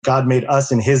God made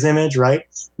us in his image, right?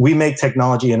 We make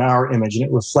technology in our image, and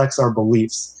it reflects our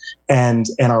beliefs and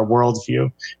our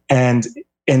worldview. And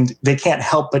they can't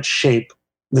help but shape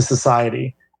the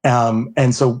society.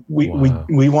 And so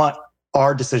we want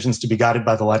our decisions to be guided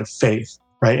by the light of faith,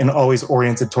 right? And always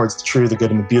oriented towards the true, the good,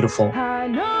 and the beautiful. I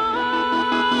know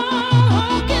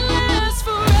hope can last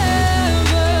forever.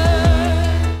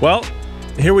 Well,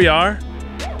 here we are.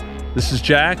 This is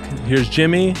Jack. Here's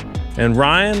Jimmy and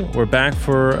Ryan. We're back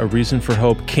for A Reason for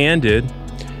Hope, Candid.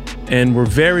 And we're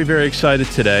very, very excited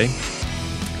today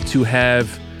to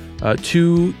have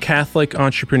two Catholic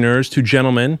entrepreneurs, two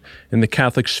gentlemen in the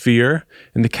Catholic sphere,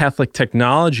 in the Catholic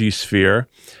technology sphere.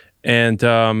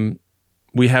 And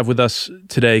we have with us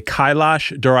today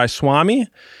Kailash Duraiswami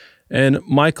and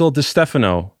Michael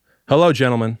DiStefano. Hello,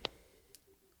 gentlemen.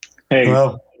 Hey.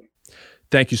 Hello.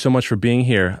 Thank you so much for being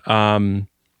here. So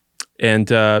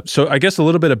I guess a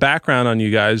little bit of background on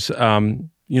you guys. From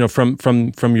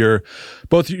your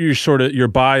both your sort of your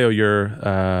bio,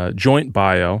 your joint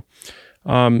bio.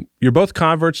 You're both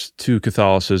converts to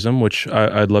Catholicism, which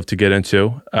I'd love to get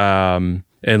into and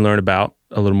learn about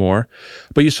a little more.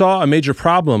 But you saw a major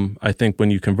problem, I think,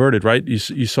 when you converted, right?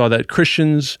 You saw that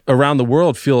Christians around the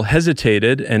world feel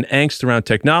hesitated and angst around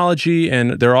technology,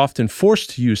 and they're often forced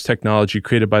to use technology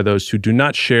created by those who do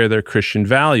not share their Christian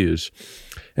values.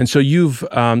 And so you've,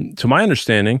 to my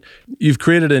understanding, you've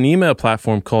created an email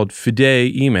platform called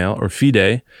Fide Email, or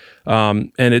Fide,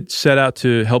 and it set out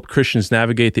to help Christians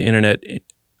navigate the internet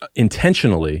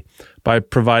intentionally by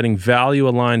providing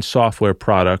value-aligned software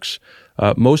products.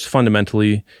 Most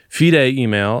fundamentally, Fide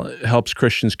Email helps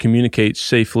Christians communicate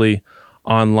safely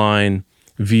online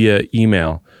via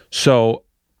email. So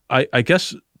I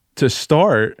guess to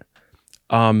start,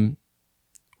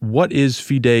 what is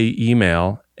Fide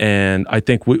Email? And I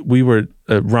think we were,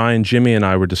 Ryan, Jimmy, and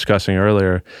I were discussing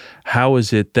earlier, how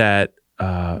is it that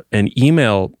an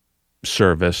email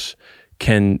service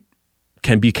can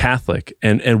be Catholic,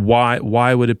 and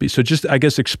why would it be? So just, I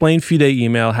guess, explain Fide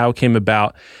Email, how it came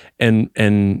about,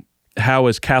 and how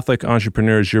as Catholic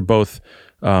entrepreneurs you're both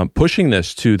pushing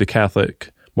this to the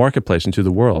Catholic marketplace and to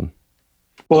the world.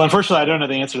 Well, unfortunately, I don't know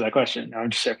the answer to that question. No,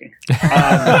 I'm just joking.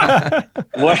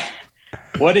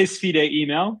 What is Fide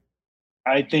Email?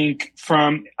 I think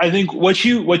what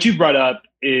you brought up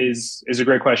is a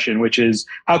great question, which is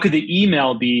how could the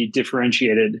email be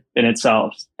differentiated in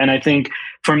itself? And I think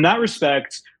from that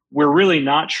respect, we're really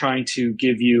not trying to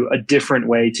give you a different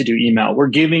way to do email. We're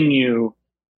giving you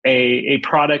a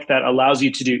product that allows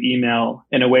you to do email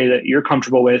in a way that you're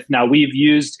comfortable with. Now, we've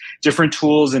used different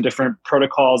tools and different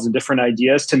protocols and different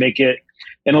ideas to make it,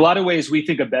 in a lot of ways, we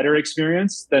think a better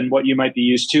experience than what you might be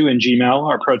used to in Gmail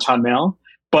or Proton Mail.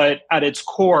 But at its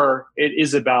core, it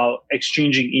is about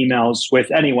exchanging emails with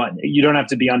anyone. You don't have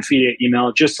to be on Fide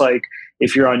Email. Just like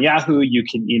if you're on Yahoo, you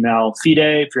can email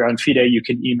Fide. If you're on Fide, you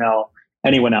can email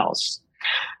anyone else.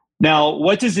 Now,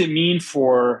 what does it mean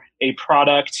for a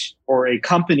product or a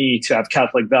company to have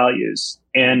Catholic values?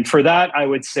 And for that, I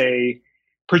would say,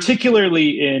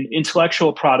 particularly in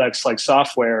intellectual products like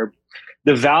software,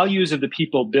 the values of the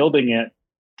people building it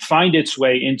find its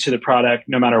way into the product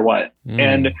no matter what.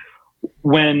 And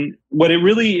what it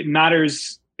really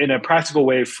matters in a practical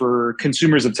way for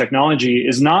consumers of technology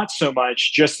is not so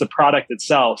much just the product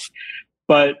itself,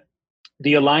 but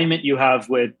the alignment you have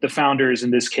with the founders in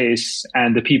this case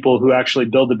and the people who actually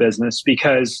build the business.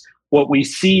 Because what we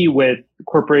see with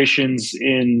corporations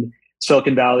in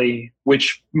Silicon Valley,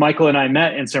 which Michael and I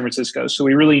met in San Francisco, so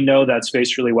we really know that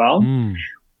space really well.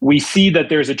 We see that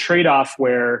there's a trade-off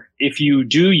where if you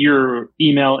do your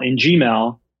email in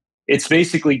Gmail, it's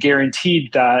basically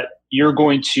guaranteed that you're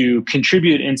going to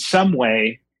contribute in some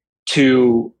way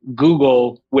to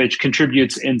Google, which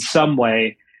contributes in some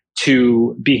way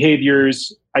to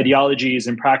behaviors, ideologies,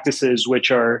 and practices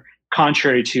which are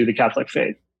contrary to the Catholic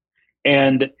faith.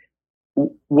 And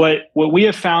what we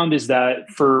have found is that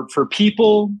for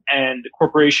people and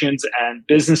corporations and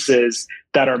businesses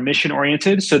that are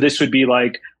mission-oriented, so this would be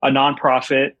like a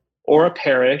nonprofit or a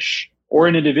parish or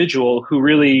an individual who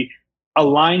really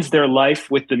aligns their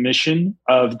life with the mission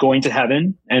of going to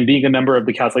heaven and being a member of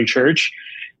the Catholic Church,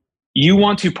 you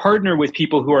want to partner with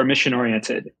people who are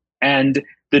mission-oriented. And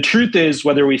the truth is,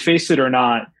 whether we face it or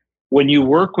not, when you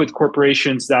work with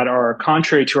corporations that are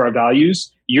contrary to our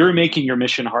values, you're making your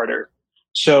mission harder.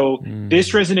 So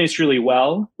this resonates really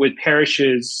well with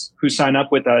parishes who sign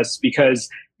up with us because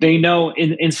they know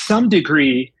in some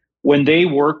degree, when they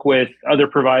work with other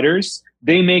providers,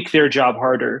 they make their job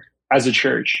harder as a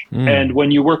church. And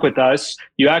when you work with us,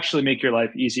 you actually make your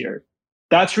life easier.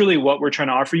 That's really what we're trying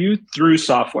to offer you through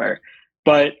software.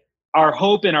 But our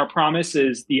hope and our promise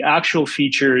is the actual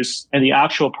features and the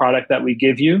actual product that we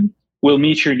give you will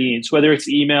meet your needs, whether it's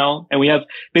email. And we have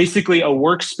basically a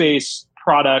workspace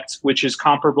product, which is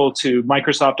comparable to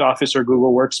Microsoft Office or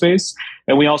Google Workspace.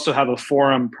 And we also have a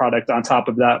forum product on top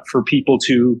of that for people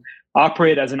to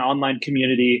operate as an online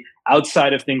community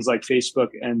outside of things like Facebook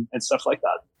and stuff like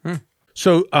that.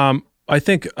 So I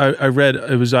think I read,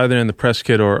 it was either in the press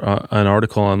kit or an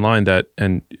article online that,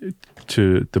 and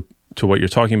to what you're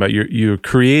talking about, you're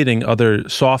creating other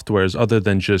softwares other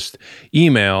than just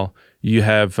email. You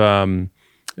have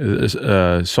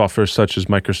software such as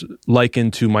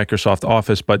likened to Microsoft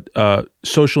Office, but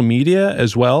social media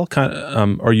as well.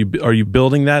 Are you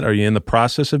building that? Are you in the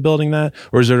process of building that,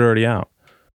 or is it already out?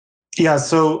 Yeah.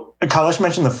 So Kailash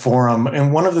mentioned the forum,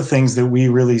 and one of the things that we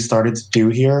really started to do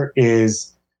here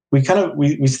is we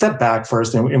step back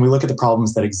first and we look at the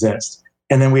problems that exist,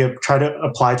 and then we try to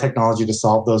apply technology to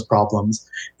solve those problems.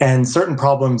 And certain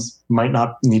problems might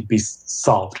not need to be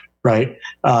solved. Right.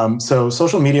 So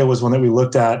social media was one that we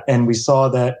looked at, and we saw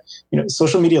that,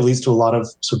 social media leads to a lot of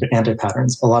sort of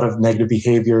anti-patterns, a lot of negative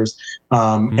behaviors,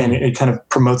 and it kind of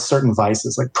promotes certain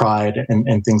vices like pride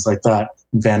and things like that,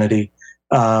 vanity,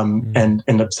 and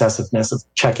obsessiveness of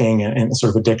checking and sort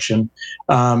of addiction.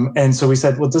 And so we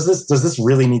said, well, does this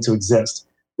really need to exist?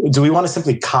 Do we want to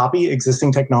simply copy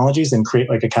existing technologies and create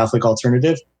like a Catholic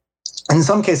alternative? In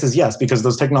some cases, yes, because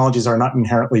those technologies are not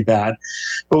inherently bad.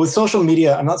 But with social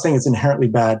media, I'm not saying it's inherently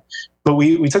bad, but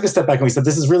we took a step back and we said,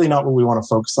 this is really not what we want to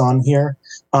focus on here.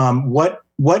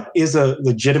 What is a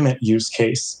legitimate use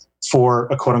case for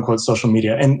a quote unquote social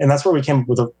media? And that's where we came up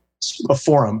with a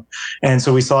forum. And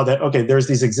so we saw that, okay, there's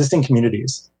these existing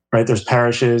communities, right? There's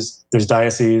parishes, there's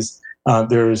dioceses,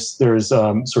 there's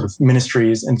sort of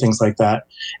ministries and things like that.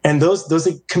 And those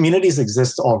communities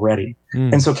exist already.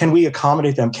 And so can we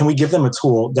accommodate them? Can we give them a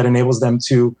tool that enables them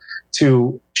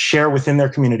to share within their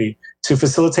community, to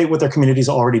facilitate what their community is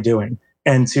already doing,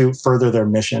 and to further their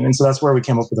mission? And so that's where we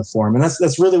came up with a forum. And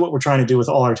that's really what we're trying to do with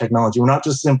all our technology. We're not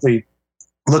just simply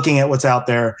looking at what's out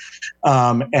there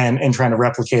and trying to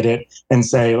replicate it and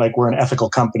say, like, we're an ethical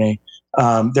company.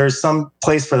 There's some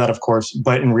place for that, of course,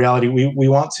 but in reality, we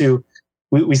want to.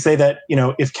 We say that,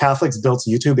 if Catholics built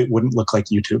YouTube, it wouldn't look like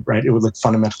YouTube, right? It would look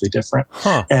fundamentally different.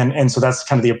 And so that's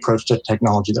kind of the approach to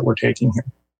technology that we're taking here.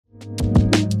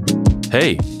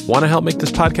 Hey, want to help make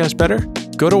this podcast better?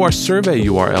 Go to our survey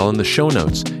URL in the show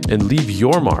notes and leave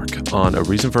your mark on A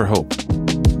Reason for Hope.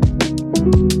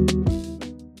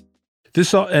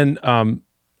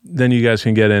 Then you guys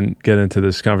can get into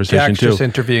this conversation Jack's too. Just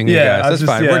interviewing you guys. That's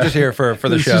fine. Yeah. We're just here for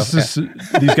the show.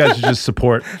 These guys are just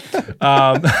support.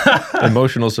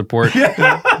 Emotional support.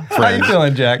 How you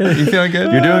feeling, Jack? You feeling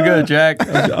good? You're doing good, Jack.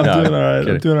 I'm doing all right.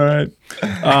 I'm doing all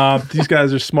right. These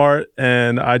guys are smart,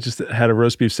 and I just had a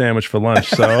roast beef sandwich for lunch,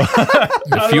 so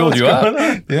it fueled you up.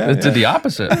 Yeah, it did the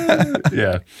opposite.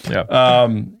 Yeah.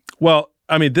 Well,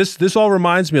 I mean, this all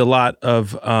reminds me a lot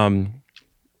of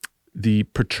the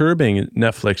perturbing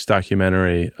Netflix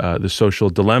documentary, The Social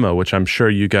Dilemma, which I'm sure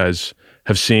you guys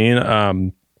have seen.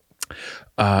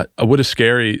 What a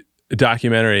scary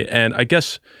documentary. And I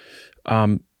guess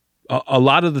a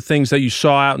lot of the things that you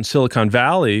saw out in Silicon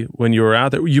Valley when you were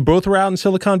out there, you both were out in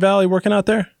Silicon Valley working out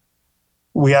there?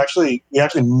 We actually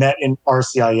met in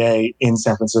RCIA in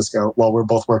San Francisco while we're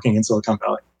both working in Silicon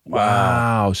Valley.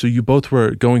 Wow. So you both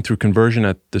were going through conversion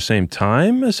at the same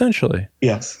time, essentially?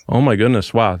 Yes. Oh my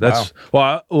goodness. Wow.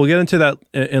 Well, we'll get into that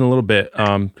in a little bit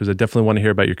because I definitely want to hear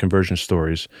about your conversion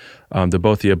stories, the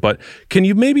both of you. But can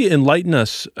you maybe enlighten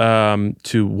us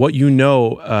to what you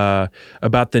know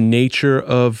about the nature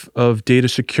of data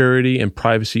security and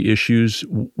privacy issues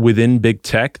within big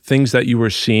tech, things that you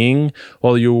were seeing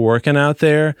while you were working out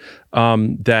there,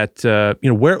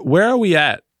 where are we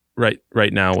at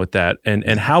right now with that,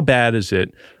 and how bad is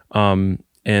it? And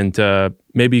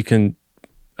maybe you can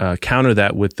counter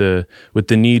that with the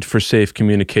need for safe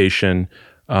communication,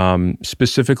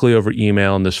 specifically over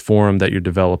email and this forum that you're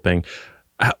developing.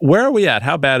 Where are we at?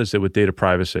 How bad is it with data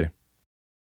privacy?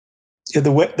 Yeah,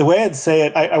 the way I'd say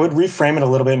it, I would reframe it a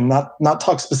little bit and not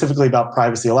talk specifically about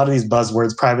privacy. A lot of these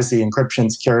buzzwords, privacy,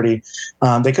 encryption, security,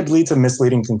 they could lead to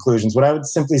misleading conclusions. What I would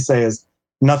simply say is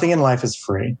nothing in life is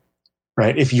free.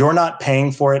 Right? If you're not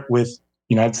paying for it with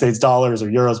United States dollars or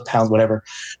euros, pounds, whatever,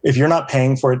 if you're not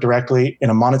paying for it directly in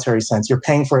a monetary sense, you're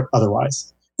paying for it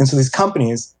otherwise. And so these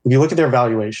companies, if you look at their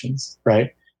valuations,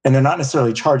 right, and they're not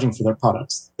necessarily charging for their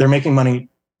products, they're making money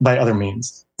by other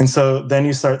means. And so then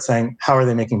you start saying, how are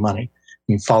they making money?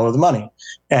 You follow the money.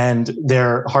 And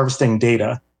they're harvesting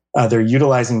data. They're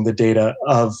utilizing the data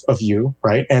of you,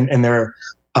 right? And they're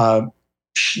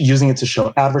using it to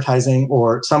show advertising,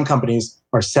 or some companies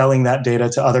are selling that data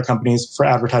to other companies for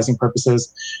advertising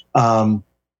purposes.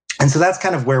 And so that's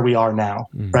kind of where we are now,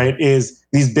 right? Is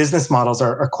these business models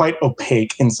are quite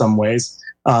opaque in some ways.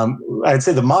 I'd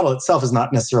say the model itself is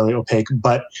not necessarily opaque,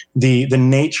 but the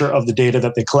nature of the data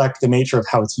that they collect, the nature of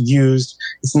how it's used,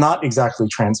 it's not exactly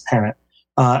transparent.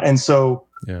 And so,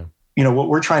 what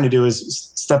we're trying to do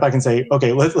is step back and say,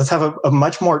 okay, let's have a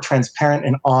much more transparent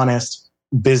and honest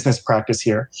business practice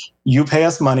here. You pay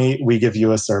us money, we give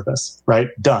you a service, right?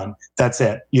 Done. That's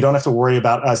it. You don't have to worry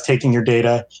about us taking your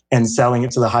data and selling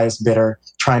it to the highest bidder,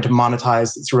 trying to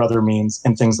monetize through other means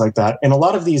and things like that. And a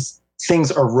lot of these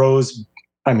things arose.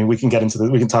 I mean, we can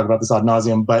talk about this ad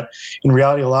nauseum, but in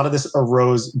reality, a lot of this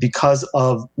arose because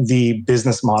of the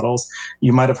business models.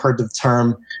 You might have heard the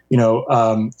term,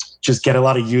 just get a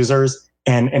lot of users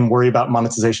and worry about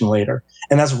monetization later.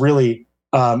 And that's really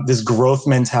this growth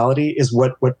mentality is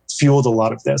what fueled a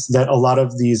lot of this, that a lot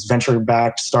of these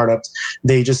venture-backed startups,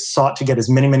 they just sought to get as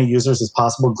many users as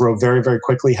possible, grow very, very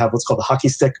quickly, have what's called a hockey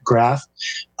stick graph,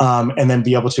 and then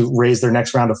be able to raise their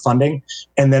next round of funding.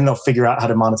 And then they'll figure out how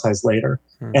to monetize later.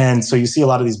 And so you see a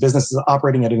lot of these businesses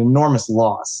operating at an enormous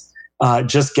loss,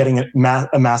 just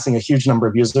amassing a huge number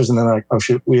of users. And then they're like, oh,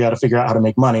 shoot, we got to figure out how to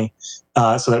make money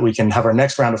so that we can have our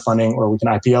next round of funding, or we can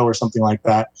IPO or something like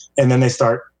that. And then they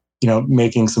start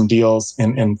making some deals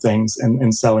and things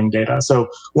and selling data. So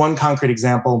one concrete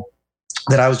example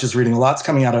that I was just reading, lots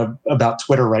coming out about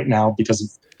Twitter right now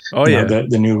because of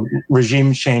the new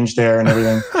regime change there and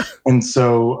everything. And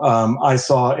so I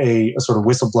saw a sort of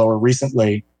whistleblower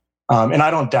recently, and I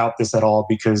don't doubt this at all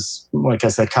because, like I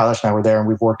said, Kailash and I were there and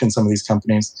we've worked in some of these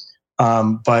companies.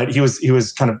 But he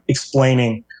was kind of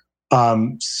explaining.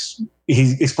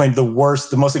 He explained the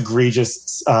most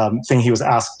egregious thing he was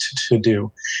asked to do,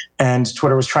 and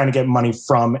Twitter was trying to get money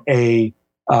from a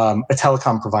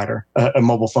telecom provider, a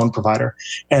mobile phone provider,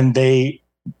 and they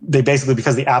basically,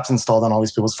 because the app's installed on all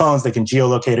these people's phones, they can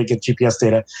geolocate it, get GPS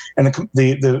data, and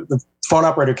the phone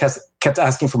operator kept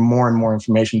asking for more and more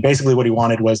information. Basically, what he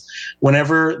wanted was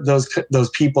whenever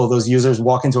those users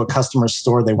walk into a customer's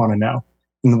store, they want to know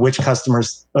in which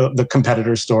customers, the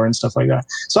competitor's store and stuff like that.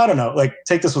 So I don't know,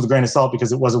 take this with a grain of salt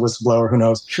because it was a whistleblower, who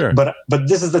knows? Sure. But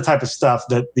this is the type of stuff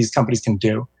that these companies can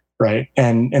do, right?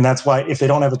 And that's why if they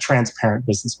don't have a transparent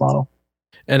business model.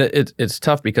 And it's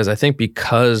tough because I think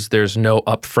because there's no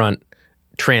upfront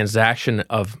transaction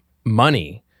of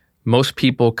money, most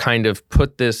people kind of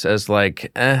put this as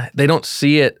they don't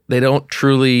see it. They don't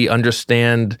truly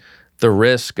understand the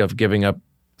risk of giving up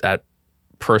that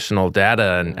personal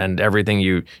data and everything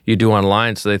you do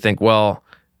online. So they think, well,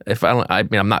 if I'm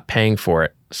not paying for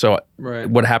it. So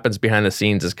what happens behind the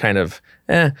scenes is kind of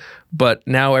but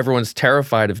now everyone's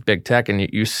terrified of big tech, and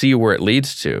you see where it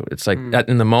leads to. It's like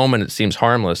in the moment it seems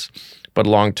harmless, but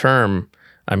long term,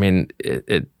 I mean,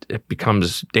 it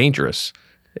becomes dangerous,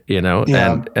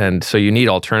 and so you need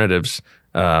alternatives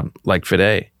like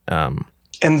Fide.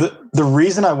 And the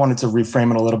reason I wanted to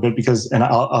reframe it a little bit, and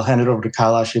I'll hand it over to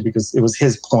Kailash here because it was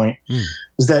his point,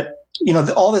 is that,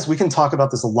 all this, we can talk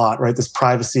about this a lot, right? This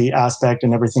privacy aspect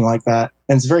and everything like that.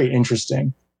 And it's very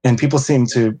interesting. And people seem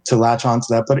to latch onto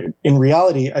that. But in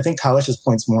reality, I think Kailash's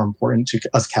point's more important to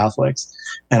us Catholics.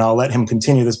 And I'll let him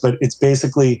continue this. But it's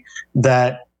basically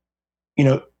that,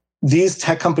 these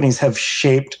tech companies have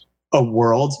shaped a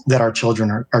world that our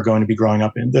children are going to be growing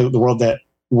up in, the world that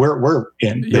we're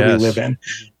in, that we live in.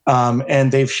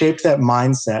 And they've shaped that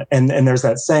mindset. And there's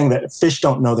that saying that fish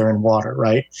don't know they're in water,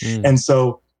 right? And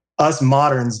so us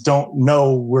moderns don't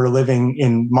know we're living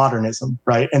in modernism,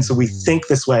 right? And so we think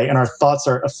this way, and our thoughts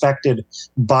are affected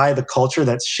by the culture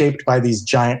that's shaped by these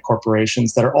giant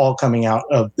corporations that are all coming out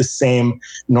of the same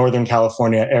Northern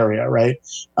California area, right?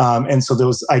 And so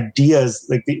those ideas,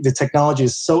 the technology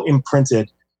is so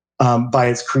imprinted by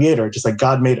its creator, just like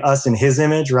God made us in his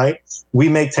image, right? We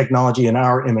make technology in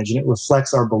our image, and it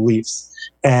reflects our beliefs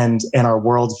and our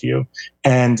worldview.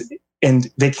 And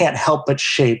they can't help but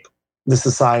shape the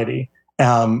society.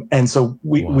 And so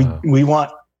we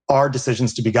want our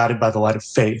decisions to be guided by the light of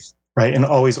faith, right? And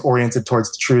always oriented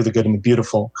towards the true, the good, and the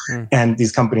beautiful. And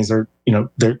these companies are,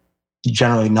 they're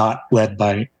generally not led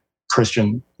by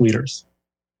Christian leaders.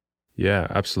 Yeah,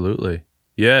 absolutely.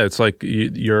 Yeah, it's like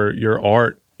your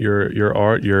art,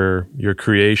 your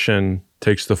creation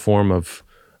takes the form of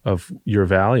your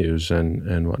values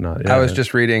and whatnot. Yeah. I was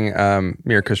just reading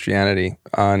Mere Christianity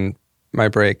on my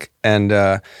break, and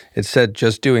it said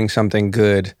just doing something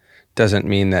good doesn't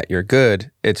mean that you're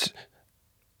good. It's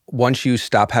once you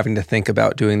stop having to think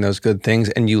about doing those good things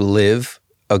and you live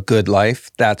a good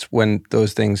life, that's when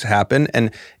those things happen.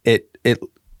 And it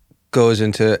goes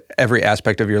into every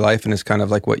aspect of your life, and it's kind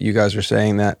of like what you guys are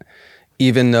saying, that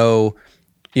even though,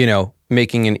 you know,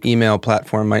 making an email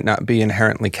platform might not be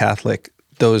inherently Catholic,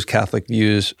 those Catholic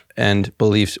views and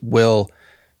beliefs will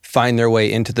find their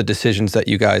way into the decisions that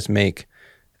you guys make.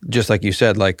 Just like you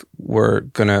said, like we're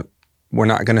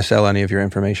not gonna sell any of your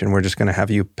information. We're just gonna have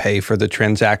you pay for the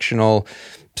transactional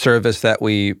service that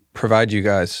we provide you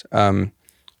guys.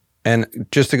 And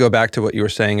just to go back to what you were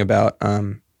saying about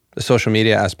the social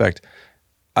media aspect,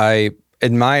 I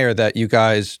admire that you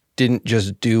guys didn't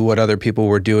just do what other people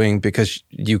were doing because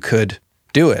you could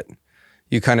do it.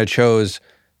 You kind of chose,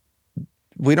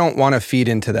 we don't want to feed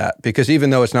into that, because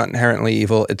even though it's not inherently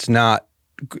evil,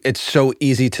 it's so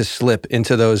easy to slip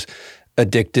into those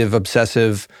addictive,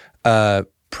 obsessive,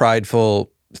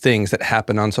 prideful things that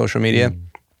happen on social media.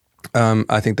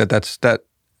 I think that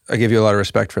I give you a lot of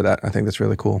respect for that. I think that's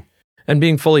really cool. And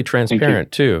being fully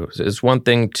transparent too. It's one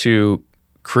thing to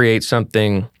create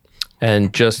something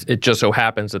and it just so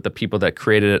happens that the people that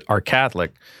created it are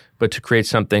Catholic, but to create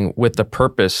something with the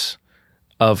purpose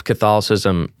of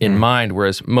Catholicism in mind,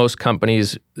 whereas most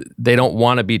companies, they don't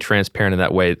want to be transparent in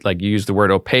that way. Like you use the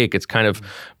word opaque, it's kind of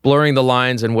blurring the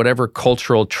lines, and whatever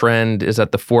cultural trend is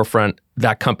at the forefront,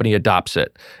 that company adopts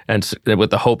it, and with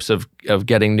the hopes of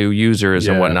getting new users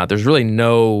and whatnot. There's really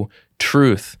no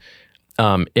truth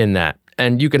in that.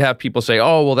 And you could have people say,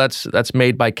 oh, well, that's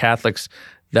made by Catholics.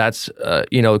 That's,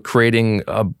 creating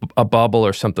a bubble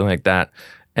or something like that.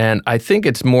 And I think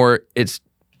it's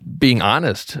being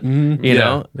honest, you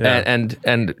know? Yeah.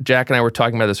 And Jack and I were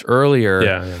talking about this earlier.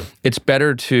 Yeah. It's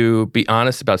better to be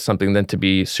honest about something than to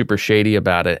be super shady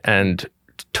about it and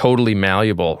totally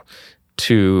malleable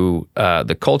to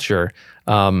the culture.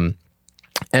 And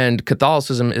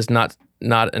Catholicism is not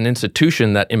an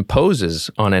institution that imposes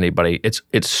on anybody. It's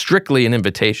strictly an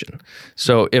invitation.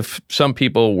 So if some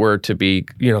people were to be,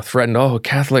 threatened, oh,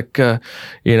 Catholic,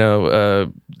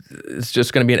 it's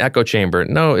just going to be an echo chamber.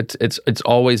 No, it's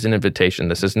always an invitation.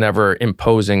 This is never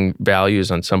imposing values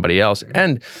on somebody else.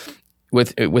 And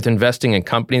with investing in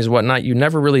companies and whatnot, you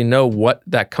never really know what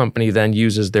that company then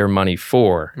uses their money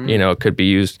for. It could be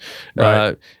used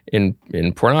in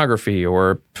pornography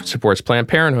or supports Planned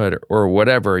Parenthood or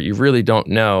whatever. You really don't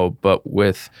know. But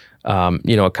with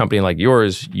a company like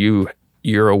yours,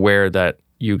 you're aware that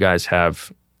you guys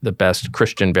have the best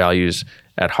Christian values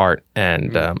at heart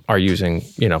and are using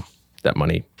that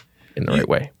money in the right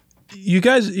way. You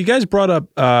guys brought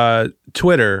up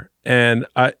Twitter, and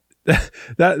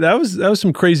that was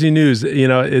some crazy news.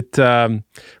 It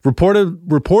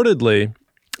reportedly,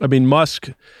 I mean, Musk,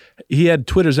 he had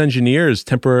Twitter's engineers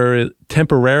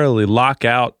temporarily locked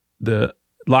out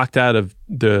of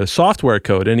the software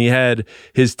code, and he had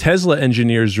his Tesla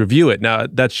engineers review it. Now,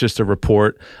 that's just a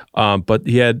report, but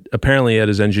he apparently had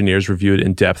his engineers review it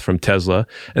in depth from Tesla,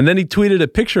 and then he tweeted a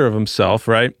picture of himself,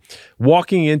 right,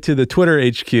 walking into the Twitter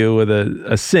HQ with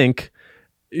a sink,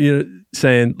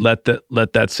 saying let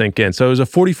that sink in. So it was a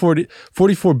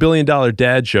 $44 billion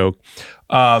dad joke.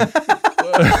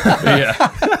 Yeah.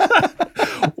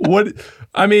 What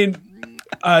I mean,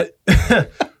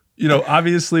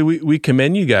 obviously we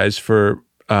commend you guys for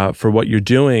what you're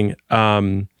doing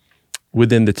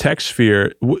within the tech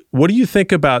sphere. What do you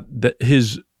think about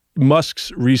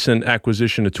Musk's recent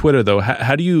acquisition of Twitter, though?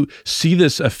 How do you see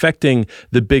this affecting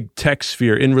the big tech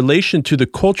sphere in relation to the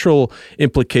cultural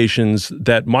implications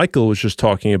that Michael was just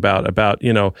talking about?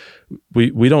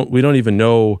 We don't even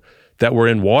know that we're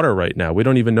in water right now. We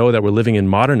don't even know that we're living in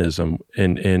modernism,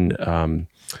 in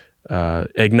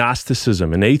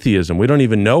agnosticism and atheism. We don't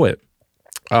even know it.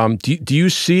 Do you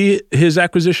see his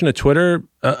acquisition of Twitter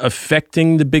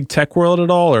affecting the big tech world at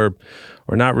all, or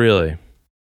not really?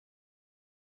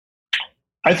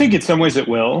 I think in some ways it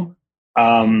will.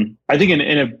 I think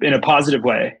in a positive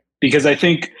way, because I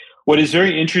think what is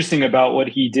very interesting about what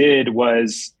he did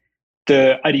was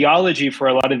the ideology for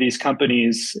a lot of these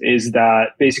companies is that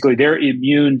basically they're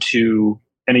immune to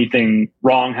anything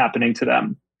wrong happening to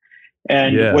them.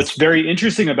 And what's very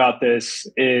interesting about this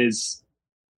is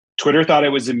Twitter thought it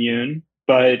was immune,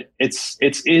 but it's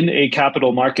in a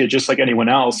capital market just like anyone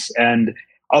else. And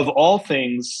of all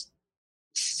things,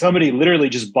 somebody literally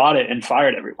just bought it and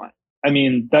fired everyone. I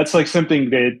mean, that's like something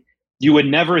that you would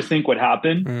never think would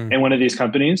happen in one of these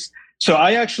companies. So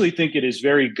I actually think it is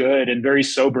very good and very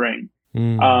sobering.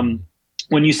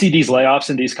 When you see these layoffs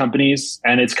in these companies,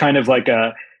 and it's kind of like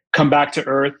a come back to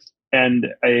earth and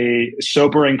a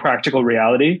sobering practical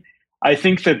reality, I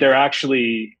think that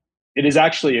it is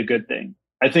actually a good thing.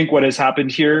 I think what has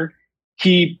happened here,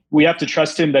 we have to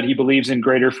trust him that he believes in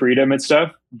greater freedom and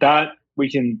stuff. That we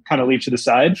can kind of leave to the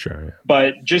side. Sure. Yeah.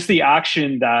 But just the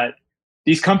action that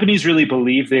these companies really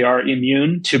believe they are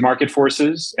immune to market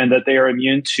forces and that they are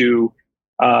immune to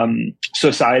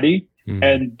society.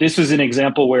 And this was an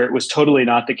example where it was totally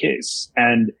not the case.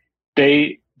 And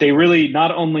they really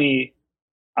not only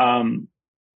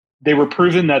they were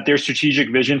proven that their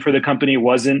strategic vision for the company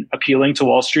wasn't appealing to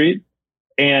Wall Street,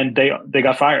 and they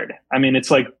got fired. I mean,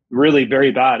 it's like really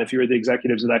very bad if you were the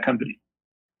executives of that company.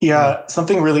 Yeah,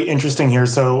 something really interesting here.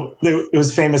 So it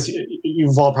was famous.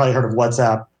 You've all probably heard of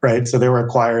WhatsApp, right? So they were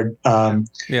acquired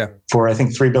for, I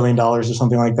think, $3 billion or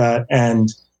something like that. And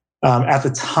at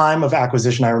the time of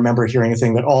acquisition, I remember hearing a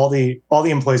thing that all the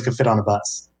employees could fit on a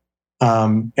bus.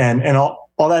 And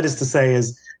all that is to say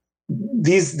is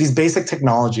these basic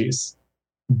technologies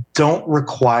don't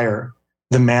require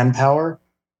the manpower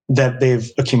that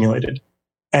they've accumulated.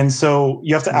 And so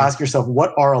you have to ask yourself,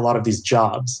 what are a lot of these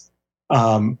jobs?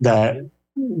 What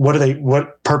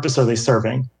purpose are they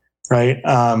serving? Right.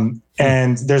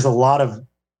 And there's a lot of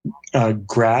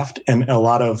graft and a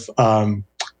lot of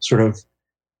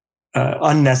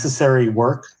unnecessary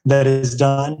work that is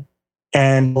done,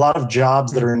 and a lot of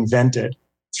jobs that are invented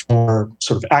for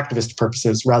sort of activist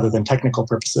purposes rather than technical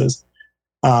purposes.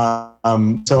 So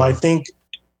I think,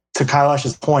 to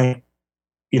Kailash's point,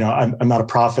 I'm not a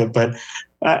prophet, but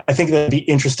I think that'd be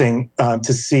interesting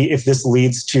to see if this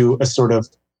leads to a sort of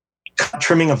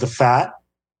trimming of the fat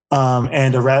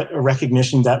and a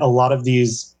recognition that a lot of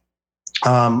these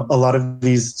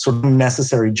sort of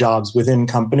necessary jobs within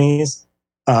companies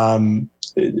are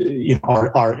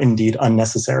indeed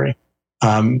unnecessary.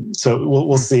 So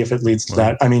we'll see if it leads to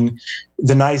that. I mean,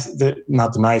 not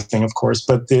the nice thing, of course,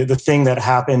 but the thing that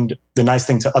happened, the nice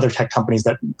thing to other tech companies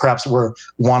that perhaps were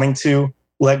wanting to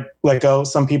let go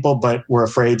some people, but were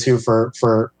afraid to for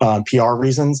PR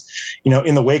reasons.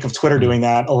 In the wake of Twitter doing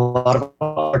that, a lot of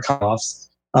other cut-offs,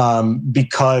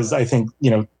 because I think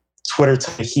Twitter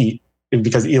took the heat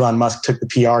because Elon Musk took the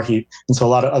PR heat, and so a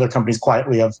lot of other companies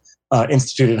quietly have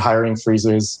instituted hiring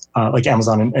freezes, like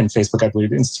Amazon and Facebook, I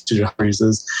believe, instituted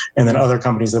freezes, and then other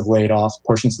companies have laid off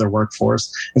portions of their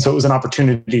workforce, and so it was an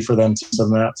opportunity for them to some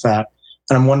of that fat.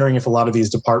 And I'm wondering if a lot of these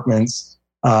departments,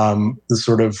 the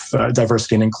sort of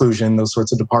diversity and inclusion, those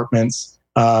sorts of departments,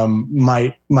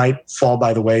 might fall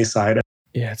by the wayside.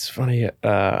 Yeah, it's funny.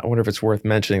 I wonder if it's worth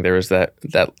mentioning. There was that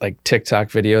like TikTok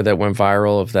video that went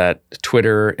viral of that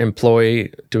Twitter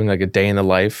employee doing like a day in the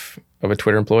life of a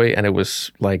Twitter employee, and it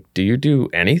was like, "Do you do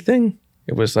anything?"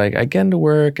 It was like, "I get into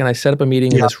work and I set up a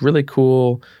meeting in this really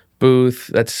cool booth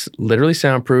that's literally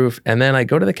soundproof, and then I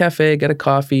go to the cafe, get a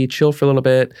coffee, chill for a little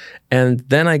bit, and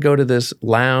then I go to this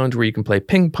lounge where you can play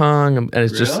ping pong, and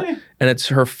it's just, and it's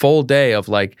her full day of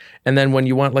like, and then when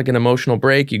you want like an emotional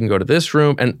break, you can go to this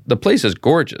room, and the place is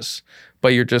gorgeous, but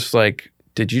you're just like,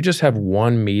 did you just have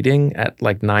one meeting at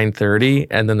like 9:30,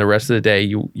 and then the rest of the day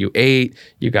you ate,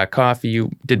 you got coffee, you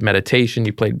did meditation,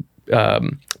 you played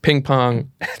ping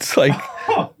pong?" It's like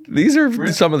these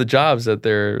are some of the jobs that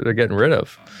they're getting rid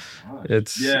of.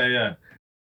 It's yeah.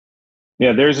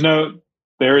 There is no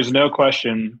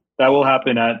question that will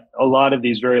happen at a lot of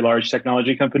these very large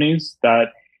technology companies, that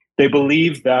they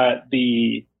believe that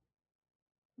the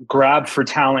grab for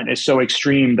talent is so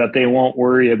extreme that they won't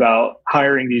worry about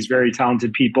hiring these very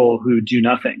talented people who do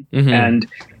nothing. And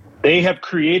they have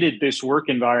created this work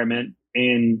environment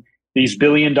in these $1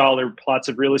 billion plots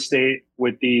of real estate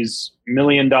with these $1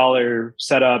 million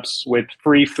setups with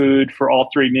free food for all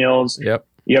 3 meals. Yep.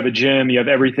 You have a gym, you have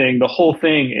everything. The whole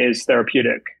thing is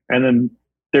therapeutic. And then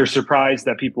they're surprised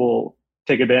that people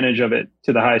take advantage of it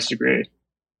to the highest degree.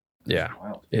 Yeah,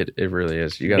 it really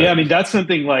is. I mean, that's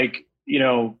something like,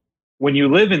 when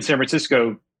you live in San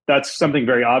Francisco, that's something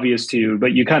very obvious to you,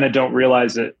 but you kind of don't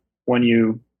realize it when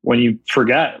you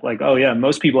forget, like, oh yeah,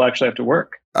 most people actually have to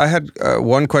work. I had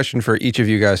one question for each of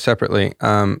you guys separately.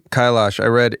 Kailash, I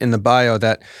read in the bio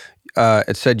that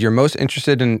it said you're most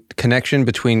interested in connection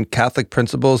between Catholic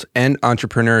principles and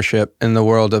entrepreneurship in the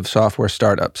world of software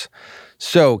startups.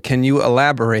 So can you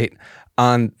elaborate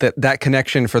on that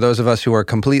connection for those of us who are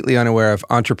completely unaware of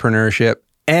entrepreneurship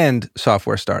and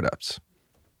software startups?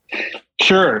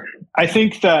 Sure. I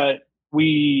think that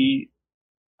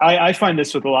I find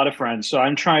this with a lot of friends. So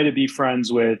I'm trying to be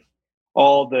friends with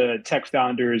all the tech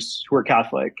founders who are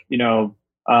Catholic,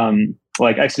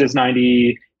 like Exodus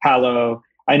 90, Hallow.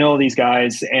 I know all these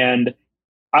guys, and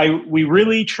we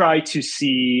really try to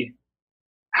see,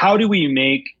 how do we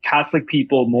make Catholic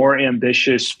people more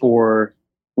ambitious for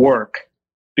work?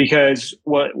 Because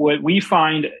what we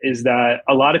find is that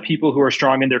a lot of people who are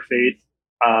strong in their faith,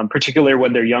 particularly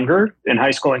when they're younger, in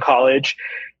high school and college,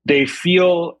 they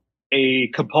feel a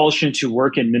compulsion to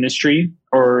work in ministry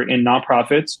or in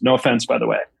nonprofits. No offense, by the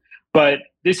way. But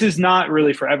this is not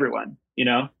really for everyone,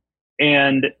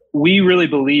 And we really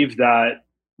believe that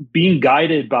being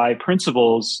guided by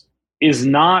principles is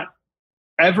not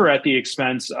ever at the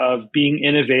expense of being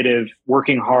innovative,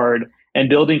 working hard, and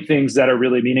building things that are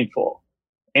really meaningful.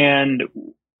 And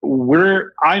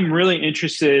I'm really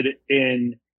interested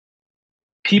in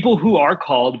people who are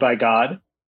called by God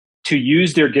to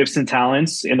use their gifts and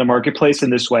talents in the marketplace in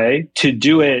this way, to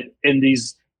do it in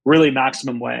these really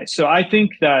maximum ways. So I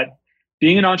think that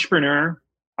being an entrepreneur,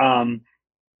 there's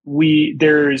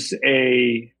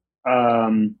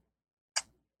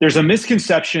a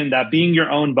misconception that being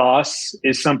your own boss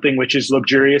is something which is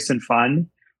luxurious and fun,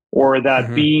 or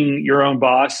that being your own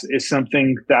boss is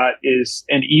something that is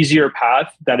an easier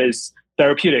path that is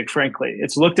therapeutic, frankly.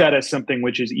 It's looked at as something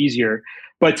which is easier.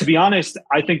 But to be honest,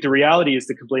 I think the reality is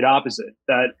the complete opposite,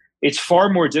 that it's far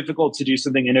more difficult to do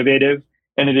something innovative,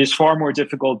 and it is far more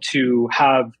difficult to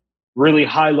have really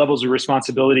high levels of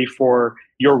responsibility for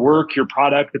your work, your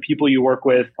product, the people you work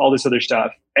with, all this other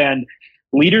stuff. And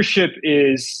leadership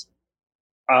is,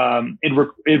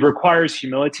 it requires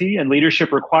humility, and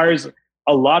leadership requires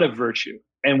a lot of virtue.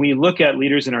 And we look at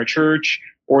leaders in our church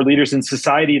or leaders in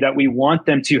society that we want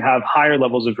them to have higher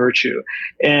levels of virtue.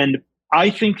 And I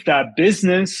think that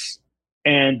business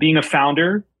and being a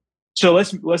founder, so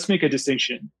let's make a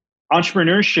distinction.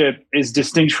 Entrepreneurship is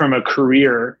distinct from a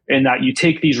career in that you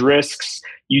take these risks,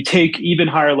 you take even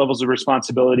higher levels of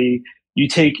responsibility, you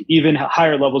take even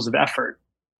higher levels of effort.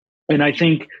 And I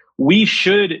think we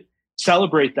should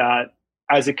celebrate that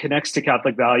as it connects to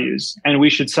Catholic values. And we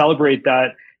should celebrate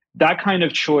that kind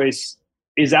of choice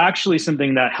is actually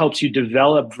something that helps you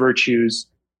develop virtues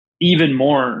even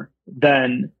more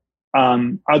than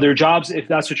other jobs, if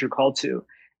that's what you're called to.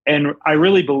 And I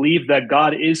really believe that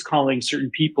God is calling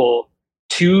certain people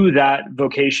to that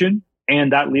vocation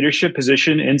and that leadership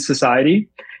position in society.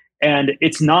 And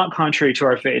it's not contrary to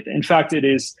our faith. In fact, it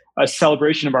is a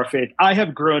celebration of our faith. I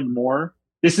have grown more.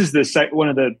 This is a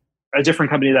different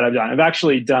company that I've done. I've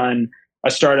actually done a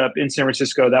startup in San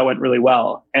Francisco that went really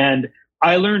well. And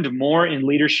I learned more in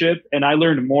leadership, and I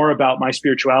learned more about my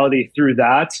spirituality through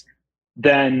that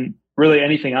than really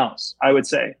anything else, I would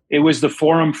say. It was the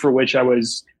forum for which I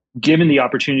was given the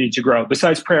opportunity to grow,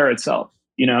 besides prayer itself,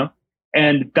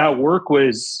 And that work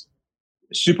was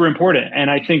super important. And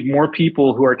I think more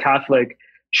people who are Catholic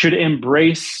should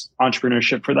embrace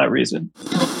entrepreneurship for that reason.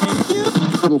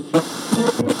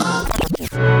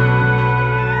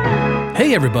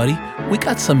 Hey everybody, we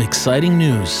got some exciting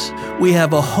news. We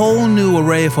have a whole new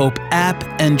Array of Hope app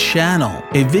and channel,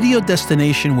 a video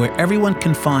destination where everyone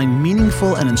can find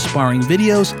meaningful and inspiring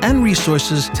videos and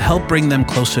resources to help bring them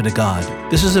closer to God.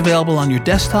 This is available on your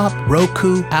desktop,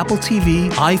 Roku, Apple TV,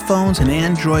 iPhones, and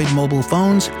Android mobile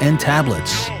phones and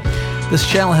tablets. This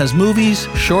channel has movies,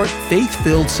 short,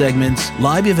 faith-filled segments,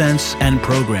 live events, and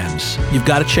programs. You've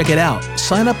got to check it out.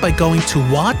 Sign up by going to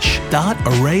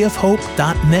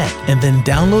watch.arrayofhope.net and then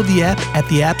download the app at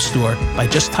the App Store by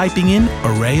just typing in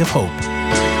Array of Hope.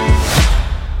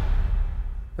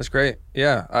 That's great.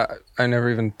 Yeah, I never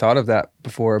even thought of that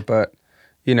before, but,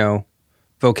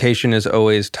 vocation is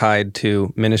always tied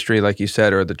to ministry, like you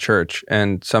said, or the church,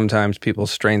 and sometimes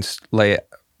people's strengths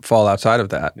fall outside of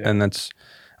that, and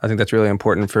I think that's really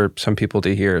important for some people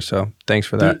to hear. So thanks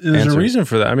for that. There's a reason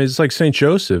for that. I mean, it's like St.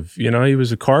 Joseph. He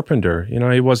was a carpenter. He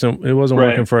wasn't right.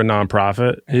 Working for a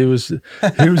nonprofit. He was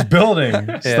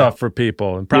building stuff for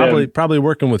people, and probably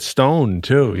working with stone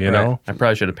too. You know, I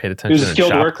probably should have paid attention in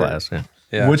shop class.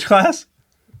 Yeah. Which class?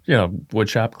 Wood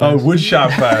shop class. Oh, wood shop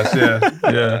class.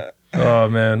 Yeah. Oh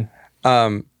man.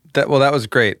 That was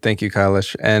great. Thank you,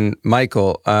 Kailash. And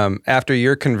Michael, after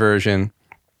your conversion,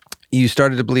 you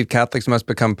started to believe Catholics must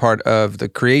become part of the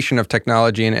creation of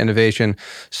technology and innovation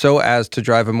so as to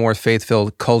drive a more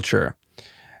faith-filled culture.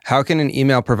 How can an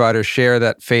email provider share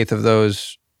the faith of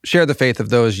those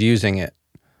using it?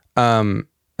 And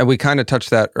we kind of touched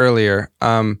that earlier.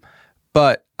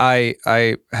 But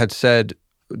I had said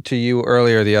to you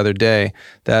earlier the other day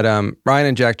that Ryan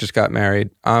and Jack just got married.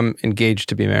 I'm engaged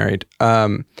to be married.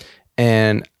 And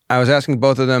I was asking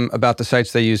both of them about the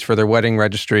sites they use for their wedding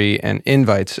registry and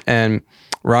invites. And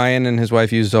Ryan and his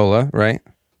wife use Zola, right?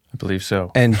 I believe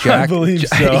so. And Jack, I believe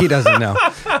so. He doesn't know.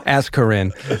 Ask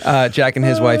Corinne. Jack and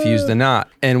his wife use the Knot.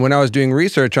 And when I was doing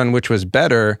research on which was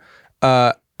better,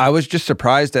 I was just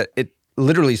surprised that it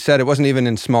literally said, it wasn't even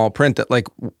in small print, that like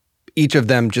each of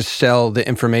them just sell the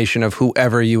information of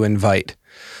whoever you invite.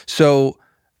 So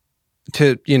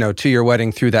to your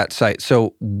wedding through that site.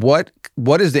 So what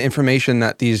is the information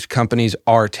that these companies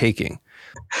are taking?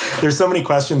 There's so many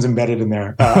questions embedded in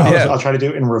there. I'll try to do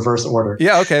it in reverse order.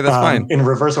 Yeah, okay, that's fine. In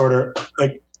reverse order,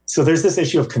 So there's this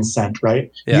issue of consent,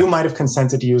 right? Yeah. You might have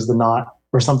consented to use the knot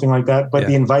or something like that, but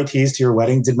the invitees to your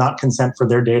wedding did not consent for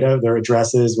their data, their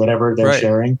addresses, whatever they're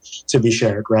sharing to be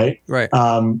shared, right? Right.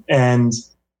 And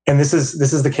this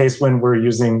is the case when we're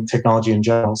using technology in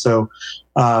general. So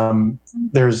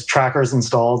there's trackers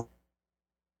installed.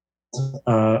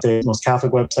 Most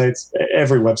Catholic websites,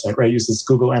 every website, right, uses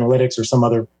Google Analytics or some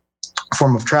other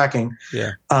form of tracking.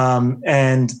 Yeah.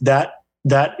 And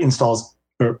that installs,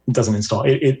 or doesn't install,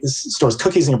 it stores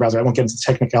cookies in your browser. I won't get into the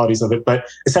technicalities of it, but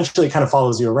essentially it kind of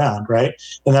follows you around, right?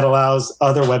 And that allows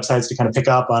other websites to kind of pick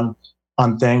up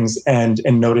on things and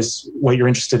notice what you're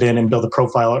interested in and build a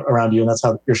profile around you. And that's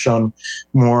how you're shown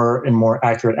more and more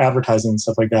accurate advertising and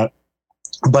stuff like that.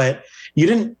 But you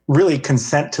didn't really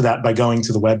consent to that by going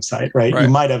to the website, right? You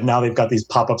might have. Now they've got these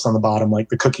pop-ups on the bottom, like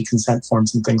the cookie consent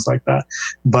forms and things like that.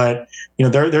 But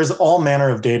there's all manner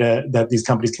of data that these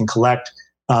companies can collect,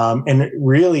 and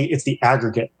really, it's the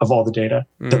aggregate of all the data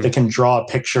that they can draw a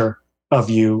picture of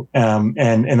you,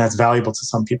 and that's valuable to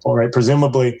some people, right?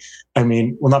 Presumably,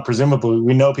 not presumably,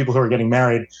 we know people who are getting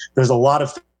married. There's a lot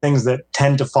of things that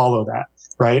tend to follow that.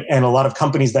 Right. And a lot of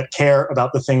companies that care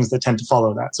about the things that tend to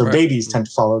follow that. So babies tend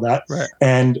to follow that. Right.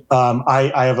 And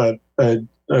I have a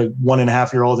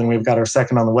 1.5-year-old and we've got our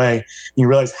second on the way. And you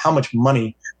realize how much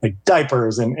money, like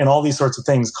diapers and all these sorts of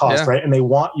things cost, right? And they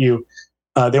want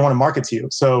to market to you.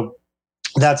 So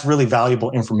that's really valuable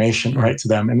information, right, to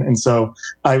them. And so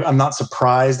I'm not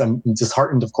surprised. I'm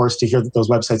disheartened, of course, to hear that those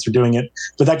websites are doing it.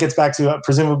 But that gets back to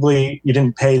presumably you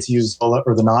didn't pay to use Zola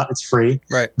or the Knot. It's free.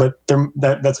 Right. But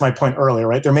that's my point earlier,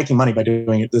 right? They're making money by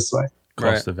doing it this way.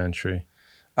 Cost of entry.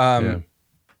 Yeah,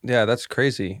 that's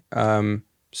crazy.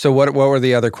 So what were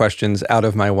the other questions out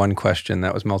of my one question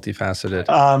that was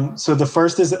multifaceted? So the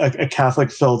first is a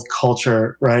Catholic-filled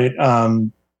culture, right?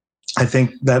 I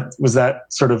think that was that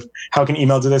sort of, how can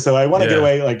email do this? So I want to get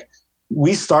away, like,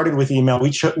 we started with email.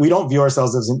 We don't view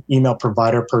ourselves as an email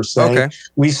provider per se. Okay.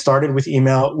 We started with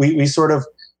email. We sort of,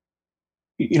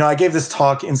 I gave this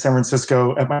talk in San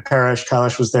Francisco at my parish.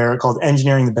 Kailash was there, called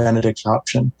Engineering the Benedict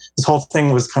Option. This whole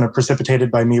thing was kind of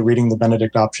precipitated by me reading the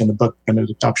Benedict Option, the book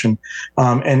Benedict Option,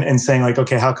 and saying like,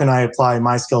 okay, how can I apply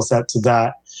my skill set to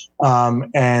that?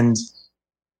 And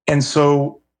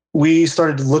so we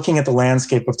started looking at the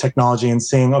landscape of technology and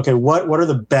seeing, okay, what are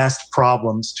the best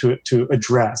problems to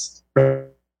address? What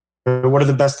are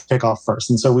the best to pick off first?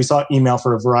 And so we saw email,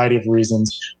 for a variety of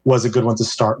reasons, was a good one to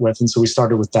start with. And so we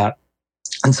started with that.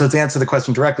 And so to answer the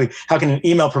question directly, how can an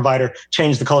email provider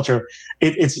change the culture?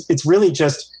 It's really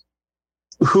just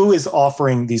who is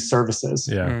offering these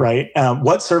services, right?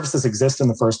 What services exist in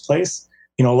the first place?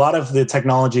 A lot of the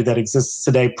technology that exists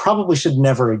today probably should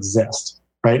never exist.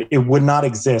 Right? It would not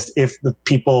exist if the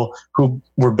people who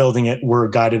were building it were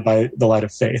guided by the light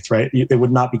of faith, right? They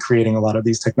would not be creating a lot of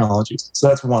these technologies. So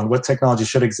that's one, what technology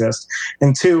should exist.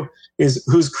 And two is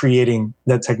who's creating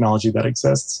that technology that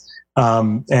exists.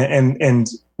 And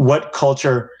what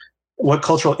cultural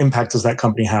impact does that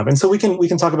company have? And so we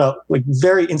can talk about like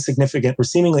very insignificant or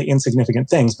seemingly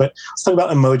insignificant things, but let's talk about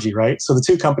emoji, right? So the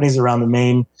two companies around the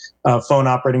main phone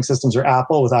operating systems are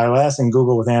Apple with iOS and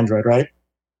Google with Android, right?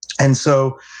 And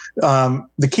so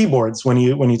the keyboards, when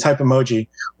you type emoji,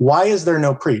 why is there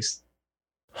no priest?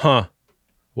 Huh.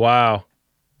 Wow.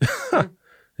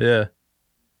 Yeah.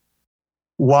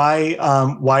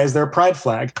 Why is there a pride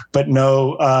flag, but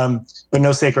no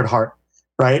Sacred Heart,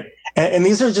 right? And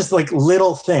these are just like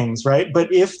little things, right? But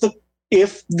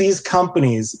if these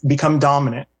companies become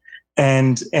dominant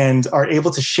and are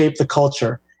able to shape the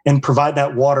culture and provide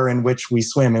that water in which we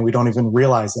swim and we don't even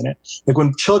realize in it. Like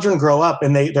when children grow up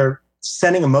and they're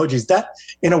sending emojis, that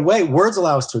in a way, words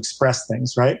allow us to express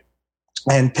things, right?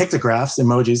 And pictographs,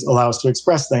 emojis, allow us to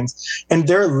express things. And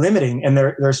they're limiting and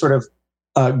they're sort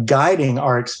of guiding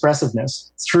our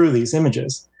expressiveness through these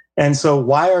images. And so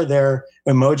why are there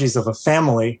emojis of a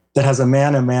family that has a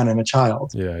man, and a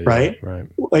child? Right?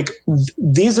 Like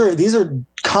these are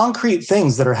concrete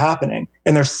things that are happening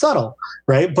and they're subtle,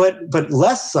 right? But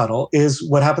less subtle is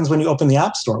what happens when you open the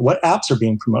App Store. What apps are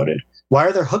being promoted? Why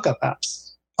are there hookup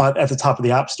apps at the top of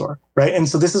the App Store, right? And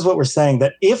so this is what we're saying,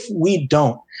 that if we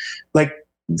don't, like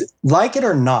it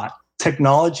or not,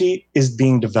 technology is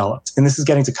being developed. And this is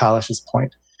getting to Kailash's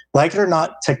point. Like it or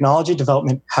not, technology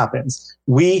development happens.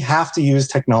 We have to use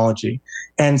technology.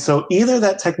 And so either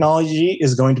that technology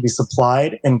is going to be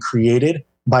supplied and created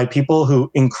by people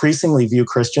who increasingly view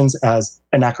Christians as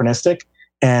anachronistic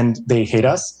and they hate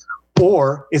us,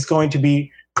 or it's going to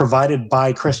be provided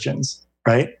by Christians,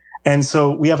 right? And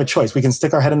so we have a choice. We can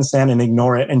stick our head in the sand and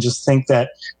ignore it and just think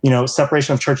that,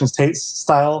 separation of church and state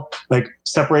style, like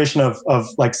separation of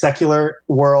like secular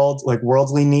world, like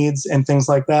worldly needs and things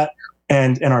like that,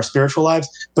 and in our spiritual lives.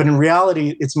 But in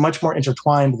reality, it's much more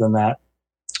intertwined than that.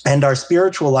 And our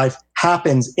spiritual life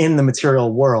happens in the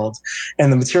material world.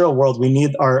 And the material world, we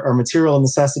need our material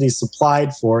necessities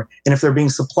supplied for. And if they're being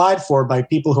supplied for by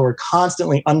people who are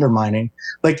constantly undermining,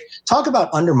 like talk about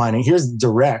undermining, here's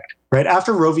direct, right?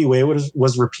 After Roe v. Wade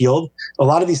was repealed, a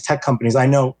lot of these tech companies, I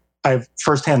know I have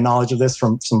firsthand knowledge of this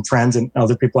from some friends and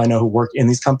other people I know who work in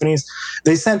these companies.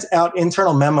 They sent out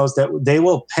internal memos that they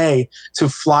will pay to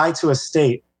fly to a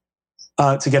state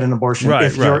to get an abortion. Right,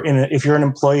 if you're an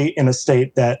employee in a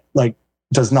state that like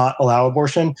does not allow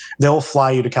abortion, they'll fly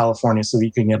you to California so that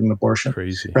you can get an abortion.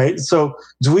 Crazy, right? So,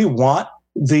 do we want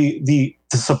the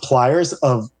suppliers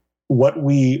of what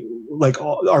we like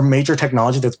our major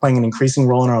technology that's playing an increasing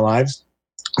role in our lives?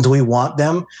 Do we want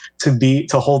them to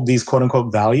hold these quote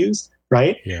unquote values,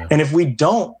 right? Yeah. And if we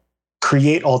don't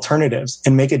create alternatives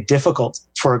and make it difficult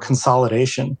for a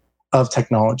consolidation of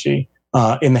technology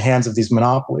in the hands of these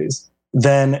monopolies,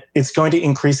 then it's going to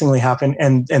increasingly happen,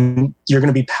 and you're going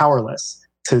to be powerless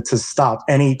to stop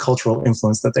any cultural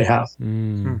influence that they have.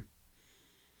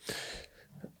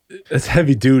 It's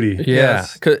heavy duty. Yeah.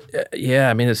 Yeah.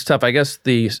 I mean, it's tough. I guess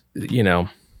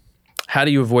how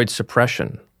do you avoid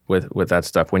suppression with that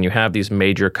stuff when you have these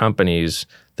major companies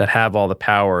that have all the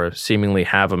power, seemingly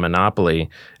have a monopoly,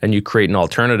 and you create an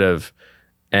alternative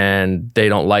and they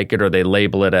don't like it, or they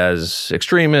label it as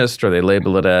extremist, or they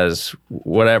label it as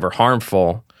whatever,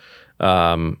 harmful,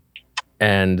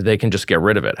 and they can just get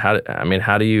rid of it.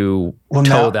 How do you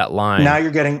toe that line? Now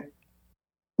you're getting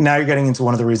into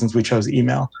one of the reasons we chose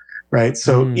email, right?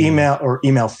 So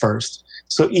email first.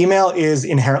 So email is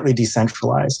inherently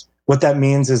decentralized. What that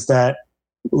means is that,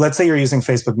 let's say you're using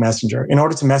Facebook Messenger. In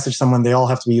order to message someone, they all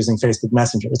have to be using Facebook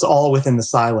Messenger. It's all within the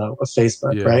silo of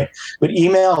Facebook, right? But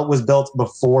email was built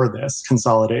before this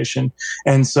consolidation.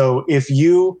 And so if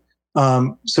you,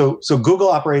 so Google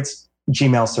operates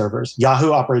Gmail servers,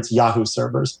 Yahoo operates Yahoo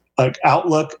servers, like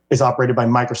Outlook is operated by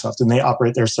Microsoft and they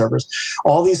operate their servers.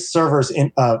 All these servers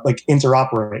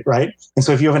interoperate, right? And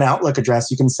so if you have an Outlook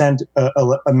address, you can send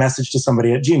a message to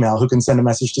somebody at Gmail who can send a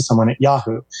message to someone at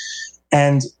Yahoo.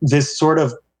 And this sort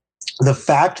of the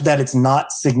fact that it's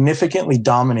not significantly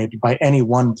dominated by any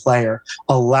one player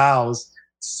allows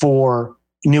for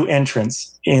new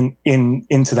entrants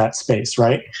into that space,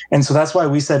 right? And so that's why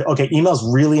we said, okay, email is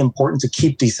really important to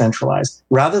keep decentralized.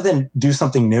 Rather than do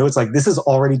something new, it's like, this is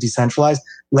already decentralized.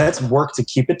 Let's work to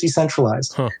keep it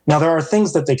decentralized. Now, there are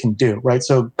things that they can do, right?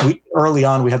 So early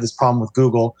on, we had this problem with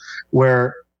Google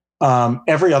where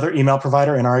every other email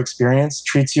provider in our experience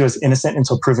treats you as innocent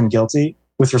until proven guilty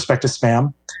with respect to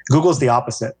spam. Google's the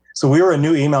opposite. So we were a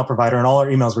new email provider and all our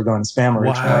emails were going to spam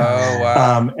originally.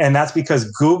 Wow. And that's because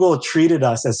Google treated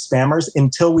us as spammers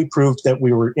until we proved that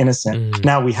we were innocent.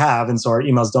 Now we have, and so our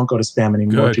emails don't go to spam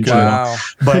anymore.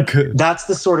 But that's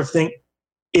the sort of thing,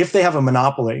 if they have a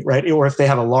monopoly, right? Or if they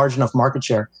have a large enough market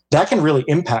share, that can really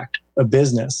impact a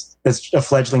business that's a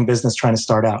fledgling business trying to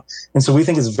start out. And so we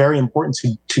think it's very important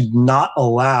to not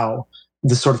allow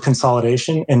the sort of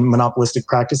consolidation and monopolistic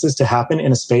practices to happen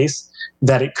in a space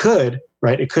that it could,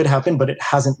 right? It could happen, but it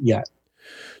hasn't yet.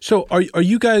 So are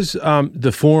you guys,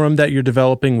 the forum that you're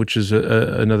developing, which is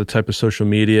another type of social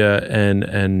media,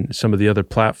 and some of the other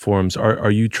platforms,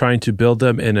 are you trying to build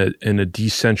them in a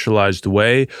decentralized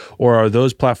way, or are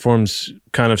those platforms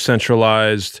kind of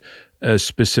centralized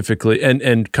specifically,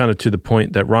 and kind of to the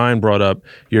point that Ryan brought up,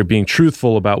 you're being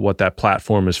truthful about what that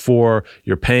platform is for,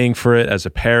 you're paying for it as a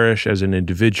parish, as an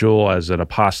individual, as an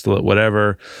apostolate,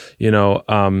 whatever,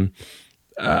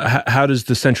 how does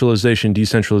the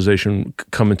decentralization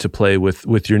come into play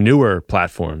with your newer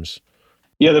platforms?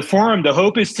 Yeah, the forum, the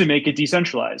hope is to make it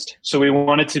decentralized. So we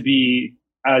want it to be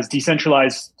as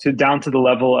decentralized down to the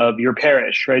level of your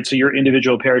parish, right? So your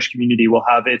individual parish community will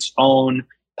have its own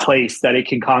place that it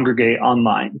can congregate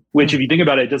online, which if you think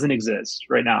about it, doesn't exist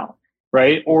right now,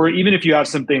 right? Or even if you have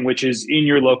something which is in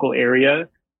your local area,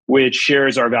 which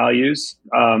shares our values,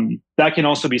 that can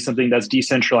also be something that's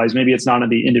decentralized. Maybe it's not in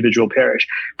the individual parish.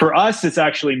 For us, it's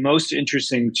actually most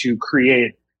interesting to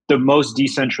create the most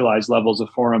decentralized levels of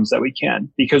forums that we can,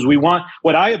 because we want,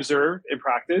 what I observe in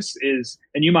practice is,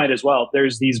 and you might as well,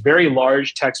 there's these very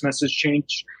large text message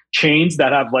chains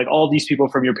that have like all these people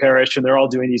from your parish and they're all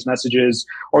doing these messages,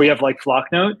 or you have like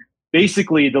Flocknote.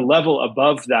 Basically, the level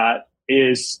above that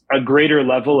is a greater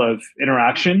level of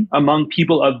interaction among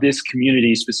people of this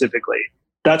community specifically.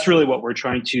 That's really what we're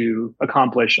trying to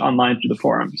accomplish online through the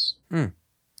forums.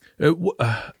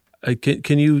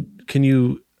 can you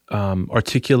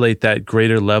articulate that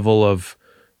greater level of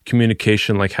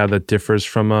communication, like how that differs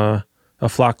from a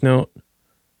flock note?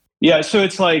 Yeah, so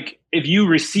it's like if you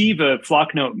receive a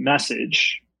flock note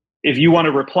message, if you want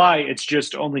to reply, it's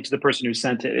just only to the person who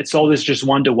sent it. It's always just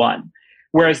one-to-one.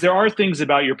 Whereas there are things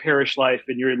about your parish life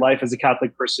and your life as a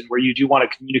Catholic person where you do want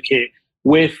to communicate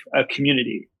with a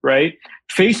community, right?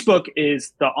 Facebook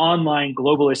is the online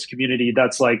globalist community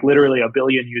that's like literally 1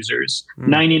 billion users,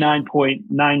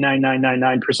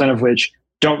 99.99999% of which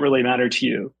don't really matter to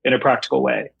you in a practical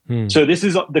way. So this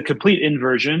is the complete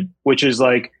inversion, which is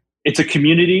like, it's a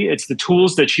community, it's the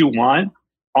tools that you want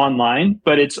online,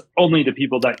 but it's only the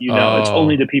people that you know. It's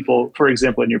only the people, for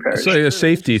example, in your parish. It's like a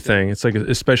safety thing. It's like,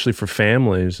 especially for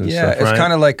families and stuff, right? It's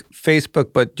kind of like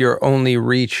Facebook, but your only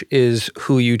reach is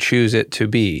who you choose it to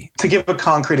be. To give a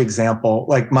concrete example,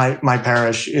 like my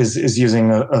parish is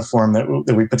using a forum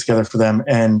that we put together for them,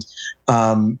 and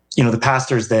the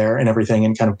pastor's there and everything,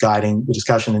 and kind of guiding the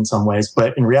discussion in some ways.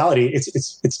 But in reality,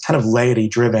 it's kind of laity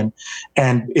driven,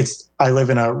 and I live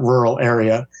in a rural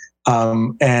area.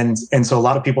 And so a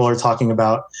lot of people are talking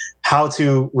about how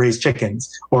to raise chickens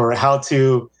or how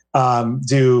to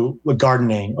do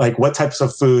gardening, like what types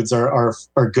of foods are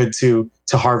good to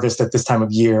harvest at this time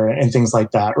of year and things like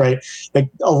that, right?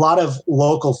 Like a lot of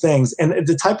local things. And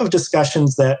the type of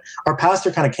discussions that our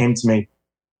pastor kind of came to me,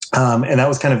 and that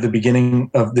was kind of the beginning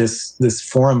of this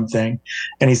forum thing.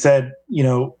 And he said,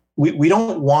 we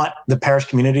don't want the parish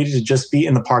community to just be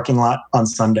in the parking lot on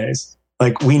Sundays.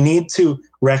 Like we need to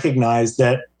recognize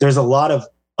that there's a lot of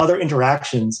other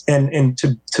interactions, and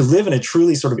to live in a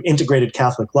truly sort of integrated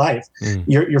Catholic life,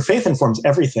 your faith informs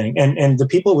everything. And the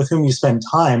people with whom you spend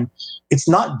time, it's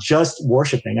not just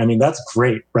worshiping. I mean, that's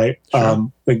great, right?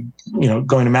 Sure.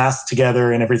 Going to mass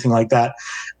together and everything like that.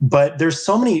 But there's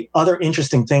so many other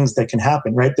interesting things that can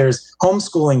happen, right? There's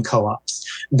homeschooling co-ops.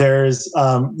 There's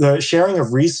the sharing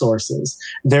of resources.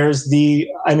 There's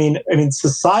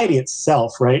society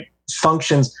itself, right,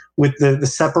 functions with the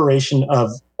separation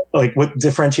of like what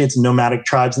differentiates nomadic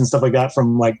tribes and stuff like that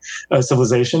from like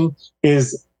civilization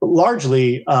is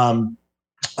largely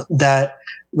that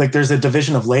like there's a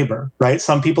division of labor, right?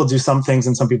 Some people do some things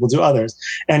and some people do others,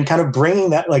 and kind of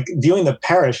bringing that, like viewing the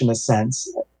parish in a sense,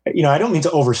 I don't mean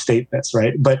to overstate this,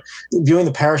 right? But viewing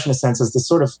the parish in a sense as the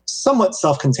sort of somewhat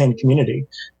self-contained community,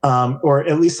 or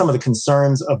at least some of the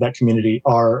concerns of that community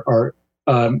are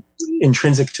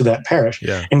intrinsic to that parish,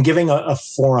 and giving a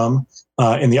forum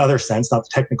in the other sense, not the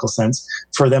technical sense,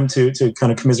 for them to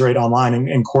kind of commiserate online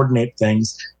and coordinate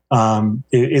things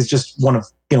is just one of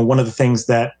the things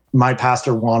that my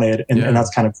pastor wanted, and that's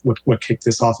kind of what kicked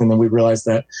this off. And then we realized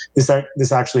that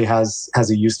this actually has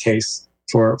a use case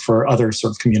for other sort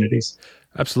of communities.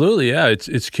 Absolutely, yeah.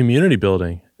 It's community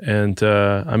building. And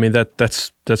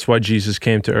that's why Jesus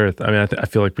came to earth. I mean, I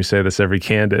feel like we say this every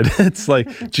Candid. It's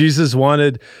like Jesus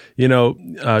wanted,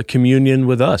 communion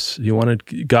with us.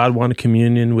 God wanted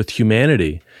communion with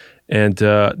humanity, and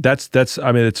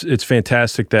it's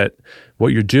fantastic that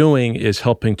what you're doing is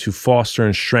helping to foster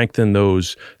and strengthen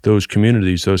those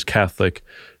communities, those Catholic,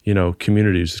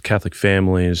 communities, Catholic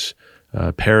families,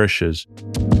 parishes.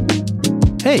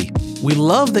 Hey, we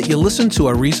love that you listen to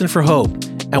Our Reason for Hope,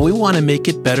 and we want to make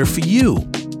it better for you.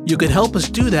 You can help us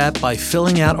do that by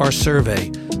filling out our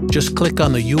survey. Just click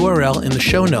on the URL in the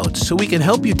show notes so we can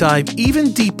help you dive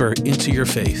even deeper into your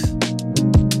faith.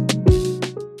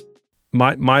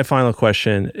 My final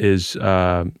question is,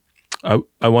 I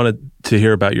wanted to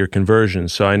hear about your conversion.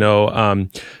 So I know,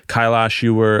 Kailash,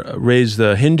 you were raised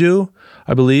Hindu,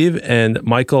 I believe, and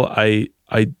Michael, I'm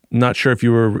not sure if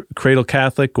you were cradle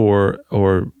Catholic or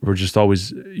just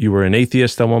always, you were an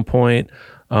atheist at one point.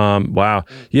 Wow.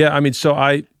 Yeah, I mean, so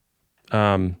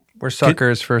we're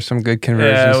suckers for some good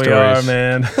conversion stories. Yeah, we are,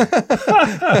 man.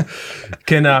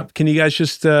 Can you guys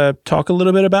just talk a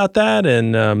little bit about that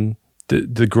and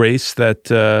the grace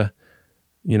that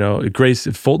Grace?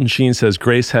 Fulton Sheen says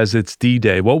grace has its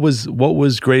D-Day. What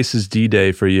was Grace's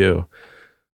D-Day for you?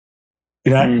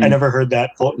 I never heard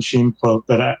that Fulton Sheen quote,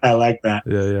 but I like that.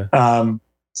 Yeah.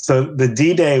 So the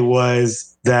D-Day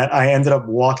was that I ended up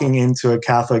walking into a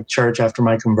Catholic church after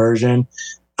my conversion,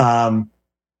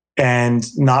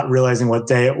 and not realizing what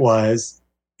day it was.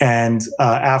 And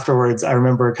afterwards, I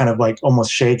remember kind of like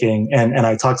almost shaking. And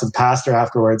I talked to the pastor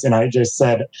afterwards, and I just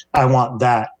said, I want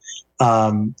that.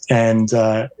 And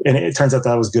it turns out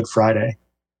that was Good Friday.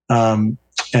 And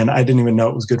I didn't even know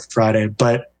it was Good Friday.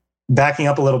 But backing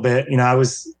up a little bit, I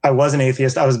was an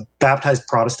atheist. I was baptized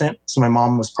Protestant. So my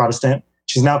mom was Protestant.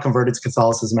 She's now converted to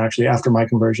Catholicism, actually, after my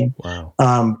conversion. Wow.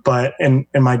 And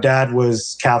my dad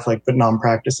was Catholic, but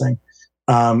non-practicing.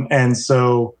 And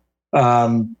so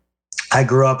I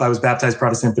grew up, I was baptized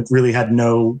Protestant, but really had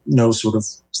no sort of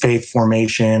faith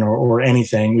formation or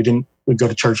anything. We'd go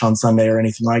to church on Sunday or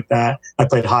anything like that. I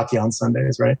played hockey on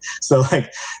Sundays, right? So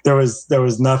like there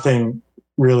was nothing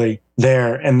really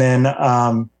there. And then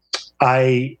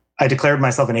I declared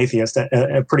myself an atheist at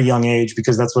a pretty young age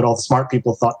because that's what all the smart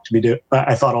people thought to be doing.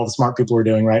 I thought all the smart people were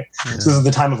doing, right? Yeah. So this is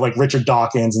the time of like Richard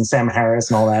Dawkins and Sam Harris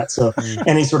and all that. So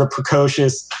any sort of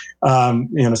precocious,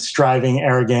 striving,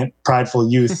 arrogant,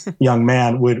 prideful youth, young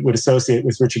man would associate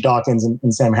with Richard Dawkins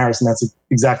and Sam Harris, and that's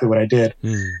exactly what I did.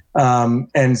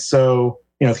 And so,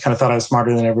 kind of thought I was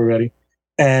smarter than everybody.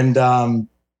 And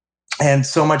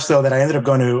so much so that I ended up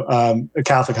going to a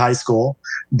Catholic high school,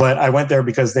 but I went there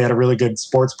because they had a really good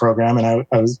sports program, and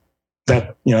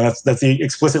that's the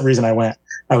explicit reason I went.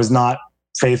 I was not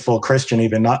faithful Christian,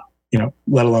 even not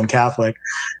let alone Catholic,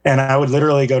 and I would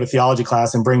literally go to theology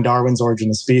class and bring Darwin's Origin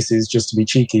of Species just to be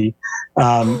cheeky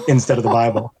instead of the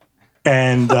Bible.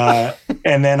 And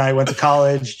then I went to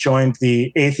college, joined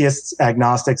the Atheists,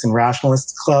 Agnostics, and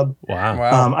Rationalists Club.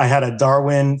 Wow. I had a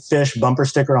Darwin fish bumper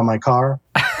sticker on my car.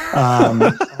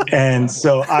 And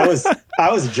so I was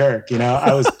a jerk,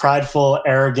 I was prideful,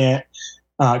 arrogant,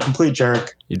 complete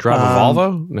jerk. You drive a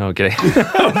Volvo? No, kidding.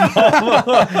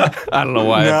 I don't know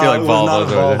why. I feel like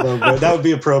Volvo's Volvo, but that would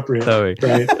be appropriate, right?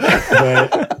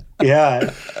 But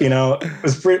yeah, it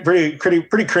was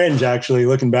pretty cringe actually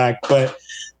looking back. But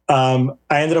I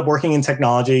ended up working in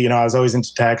technology. I was always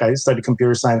into tech. I studied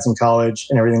computer science in college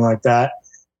and everything like that.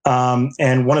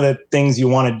 And one of the things you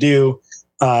want to do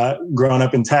growing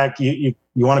up in tech, you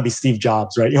want to be Steve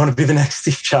Jobs, right? You want to be the next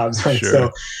Steve Jobs, right?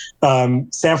 Sure. So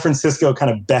San Francisco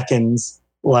kind of beckons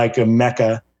like a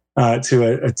mecca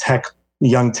to a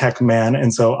young tech man.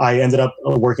 And so I ended up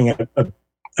working at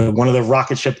one of the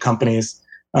rocket ship companies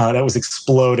that was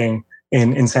exploding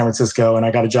in San Francisco. And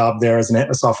I got a job there as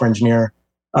a software engineer.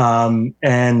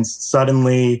 And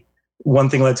suddenly one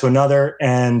thing led to another,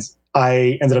 and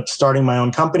I ended up starting my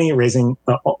own company, raising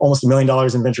almost $1 million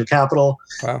in venture capital,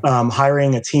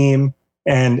 hiring a team,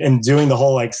 and doing the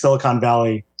whole like Silicon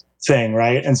Valley thing,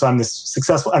 right? And so I'm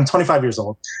I'm 25 years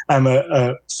old. I'm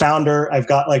a founder. I've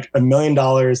got like $1 million,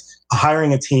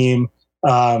 hiring a team,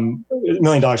 $1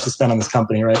 million to spend on this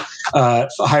company, right?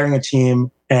 Hiring a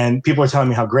team, and people are telling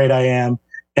me how great I am,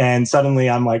 and suddenly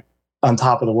I'm like on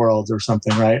top of the world or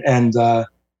something, right? And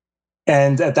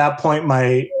at that point,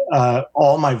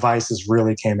 all my vices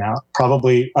really came out,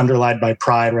 probably underlined by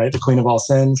pride, right? The queen of all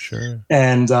sins. Sure.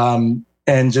 And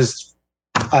just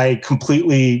I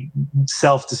completely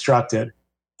self-destructed.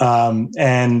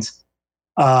 And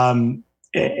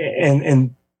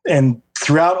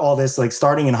throughout all this, like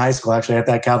starting in high school, actually at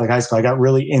that Catholic high school, I got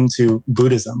really into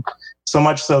Buddhism, so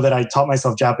much so that I taught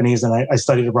myself Japanese, and I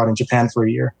studied abroad in Japan for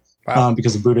a year. Wow.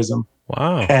 Because of Buddhism.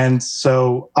 Wow. And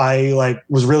so I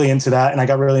was really into that, and I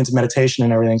got really into meditation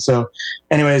and everything. So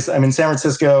anyways, I'm in San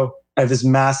Francisco. I have this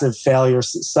massive failure,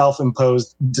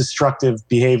 self-imposed destructive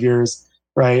behaviors,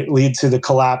 right, lead to the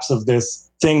collapse of this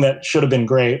thing that should have been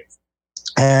great.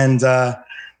 And so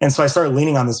I started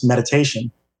leaning on this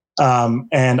meditation.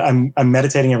 And I'm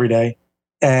meditating every day.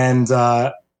 And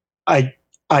I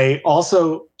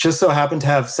also just so happened to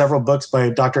have several books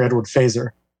by Dr. Edward Fazer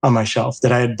on my shelf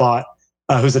that I had bought,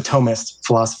 who's a Thomist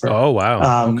philosopher. Oh,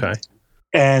 wow. Okay.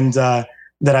 And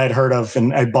that I had heard of,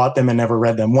 and I bought them and never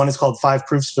read them. One is called 5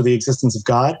 Proofs for the Existence of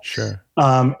God. Sure.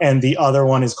 And the other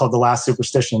one is called The Last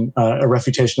Superstition, a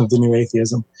refutation of the new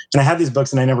atheism. And I had these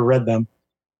books and I never read them.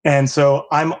 And so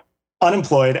I'm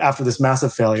unemployed after this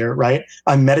massive failure, right?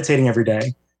 I'm meditating every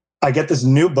day. I get this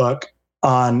new book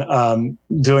on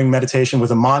doing meditation with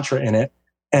a mantra in it.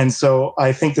 And so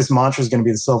I think this mantra is going to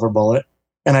be the silver bullet.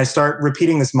 And I start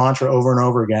repeating this mantra over and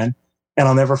over again. And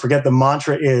I'll never forget, the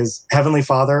mantra is, Heavenly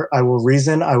Father, I will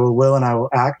reason, I will will, and I will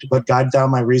act, but guide thou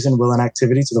my reason, will, and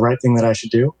activity to the right thing that I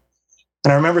should do.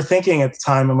 And I remember thinking at the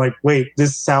time, I'm like, wait,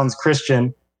 this sounds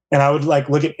Christian. And I would like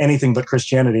look at anything but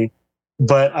Christianity.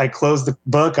 But I closed the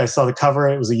book. I saw the cover.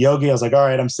 It was a yogi. I was like, all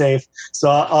right, I'm safe. So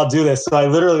I'll do this. So I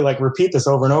literally like repeat this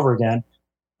over and over again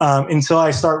until I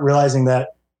start realizing that,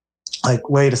 like,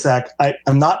 wait a sec,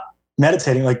 I'm not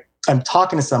meditating. Like, I'm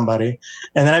talking to somebody.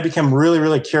 And then I became really,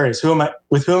 really curious.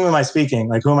 With whom am I speaking?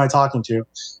 Like, who am I talking to?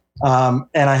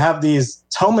 And I have these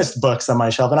Thomist books on my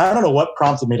shelf, and I don't know what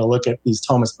prompted me to look at these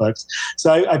Thomist books.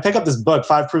 So I pick up this book,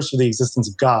 5 Proofs for the Existence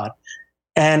of God.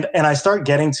 And I start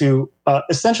getting to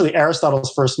essentially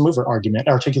Aristotle's first mover argument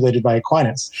articulated by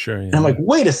Aquinas. Sure. Yeah. And I'm like,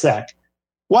 wait a sec.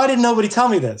 Why did nobody tell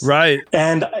me this? Right.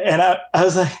 And I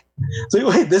was like,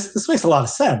 wait, this makes a lot of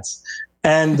sense.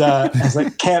 And I was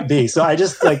like, can't be. So I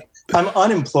just like I'm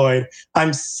unemployed.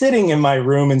 I'm sitting in my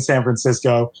room in San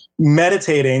Francisco,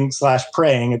 meditating /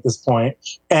 praying at this point,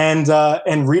 and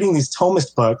reading these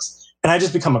Thomist books, and I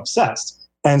just become obsessed.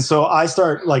 And so I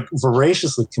start like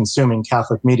voraciously consuming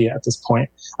Catholic media at this point.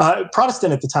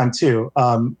 Protestant at the time too.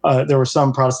 There were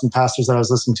some Protestant pastors that I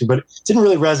was listening to, but it didn't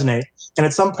really resonate. And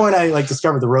at some point I like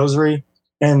discovered the rosary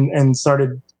and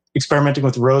started experimenting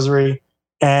with the rosary.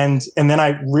 And then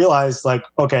I realized like,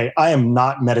 okay, I am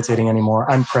not meditating anymore.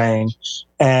 I'm praying.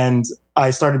 And I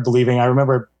started believing. I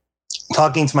remember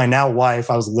talking to my now wife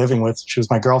I was living with, she was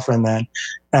my girlfriend then,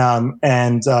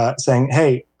 and saying,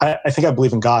 hey, I think I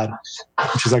believe in God.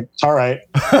 And she's like, all right.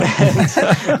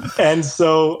 and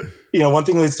so, one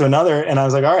thing leads to another. And I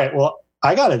was like, all right, well,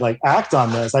 I got to like act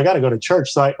on this. I got to go to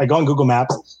church. So I go on Google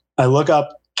Maps, I look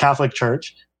up Catholic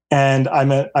church, and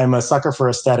I'm a sucker for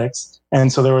aesthetics.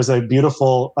 And so there was a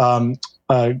beautiful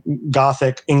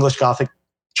English Gothic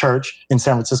church in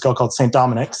San Francisco called St.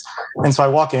 Dominic's. And so I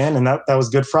walk in, and that was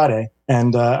Good Friday.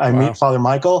 And I meet Father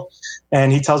Michael,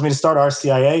 and he tells me to start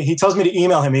RCIA. He tells me to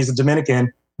email him. He's a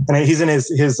Dominican, and he's in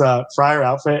his friar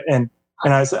outfit. And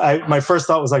my first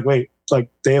thought was like, wait, like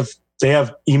they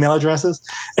have email addresses?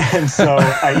 And so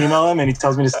I email him, and he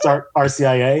tells me to start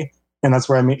RCIA, and that's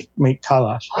where I meet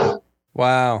Kailash.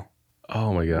 Wow.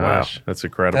 Oh my gosh. Wow, that's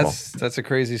incredible. That's a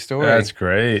crazy story. That's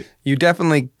great. You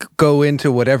definitely go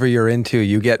into whatever you're into.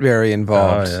 You get very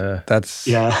involved. Oh, yeah. That's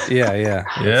yeah.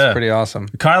 It's pretty awesome.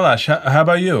 Kailash, how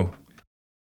about you?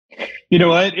 You know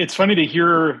what? It's funny to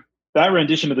hear that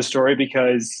rendition of the story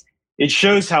because it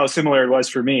shows how similar it was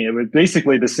for me. It was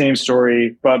basically the same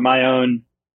story, but my own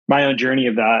journey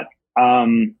of that.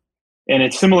 And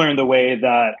it's similar in the way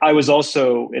that I was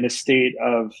also in a state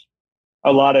of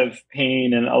a lot of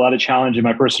pain and a lot of challenge in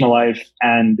my personal life,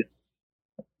 and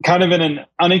kind of in an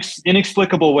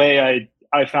inexplicable way,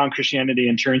 I found Christianity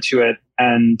and turned to it,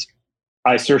 and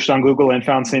I searched on Google and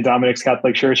found St. Dominic's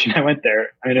Catholic Church, and I went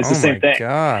there. I mean, it's the same thing. Oh my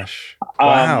gosh!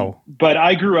 Wow. But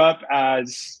I grew up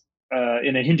as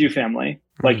in a Hindu family,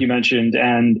 like you mentioned,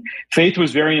 and faith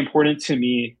was very important to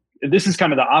me. This is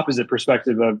kind of the opposite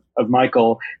perspective of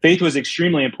Michael. Faith was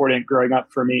extremely important growing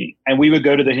up for me, and we would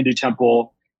go to the Hindu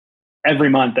temple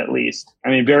every month at least. I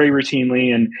mean, very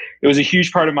routinely. And it was a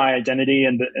huge part of my identity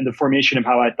and the formation of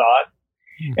how I thought.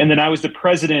 And then I was the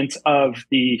president of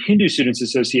the Hindu Students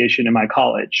Association in my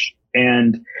college.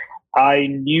 And I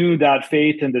knew that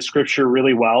faith and the scripture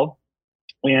really well.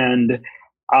 And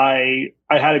I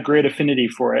had a great affinity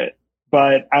for it.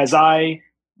 But as I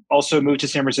also moved to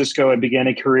San Francisco and began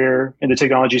a career in the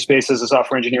technology space as a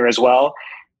software engineer as well,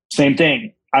 same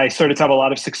thing. I started to have a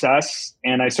lot of success,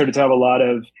 and I started to have a lot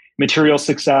of material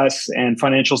success and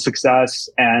financial success,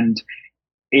 and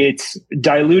it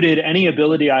diluted any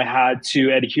ability I had to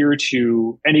adhere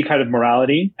to any kind of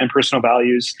morality and personal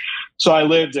values. So I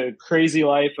lived a crazy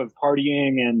life of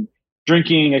partying and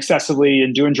drinking excessively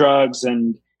and doing drugs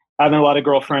and having a lot of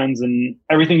girlfriends and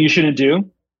everything you shouldn't do.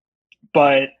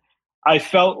 But I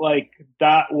felt like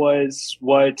that was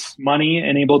what money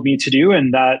enabled me to do,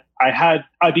 and that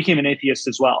I became an atheist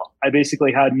as well. I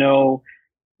basically had no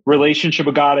relationship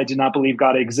with God. I did not believe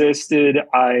God existed.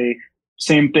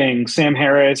 Same thing. Sam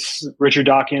Harris, Richard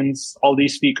Dawkins, all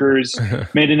these speakers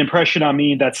made an impression on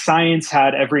me that science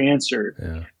had every answer.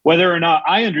 Yeah. Whether or not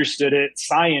I understood it,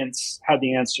 science had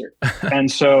the answer.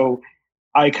 And so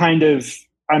I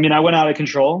went out of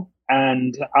control,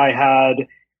 and I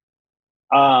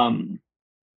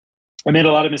made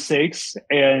a lot of mistakes,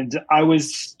 and I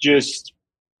was just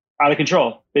out of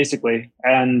control, basically.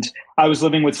 And I was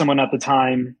living with someone at the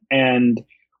time, and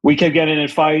we kept getting in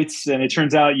fights, and it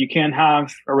turns out you can't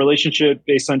have a relationship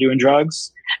based on doing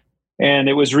drugs. And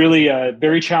it was really a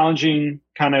very challenging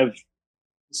kind of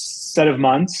set of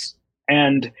months.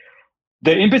 And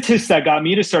the impetus that got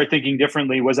me to start thinking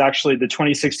differently was actually the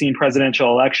 2016 presidential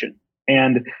election.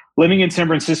 And living in San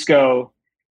Francisco,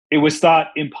 it was thought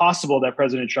impossible that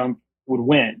President Trump would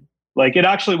win. Like, it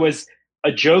actually was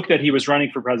a joke that he was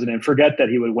running for president, forget that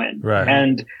he would win. Right.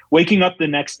 And waking up the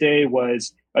next day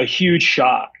was a huge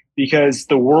shock, because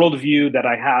the worldview that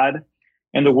I had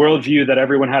and the worldview that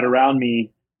everyone had around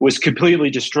me was completely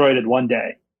destroyed in one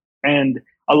day. And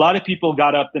a lot of people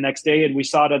got up the next day, and we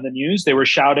saw it on the news. They were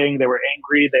shouting, they were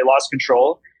angry, they lost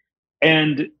control.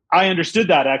 And I understood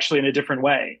that actually in a different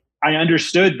way. I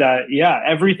understood that,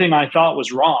 everything I thought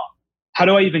was wrong. How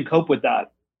do I even cope with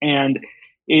that? And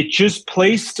it just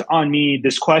placed on me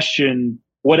this question,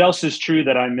 what else is true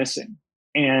that I'm missing?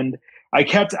 And I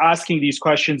kept asking these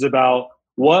questions about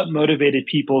what motivated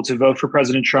people to vote for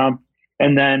President Trump,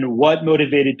 and then what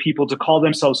motivated people to call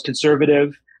themselves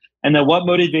conservative, and then what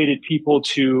motivated people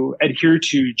to adhere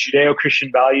to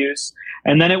Judeo-Christian values.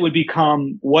 And then it would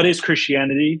become, what is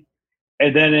Christianity?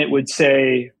 And then it would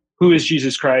say, who is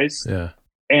Jesus Christ? Yeah.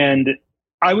 And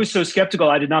I was so skeptical,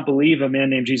 I did not believe a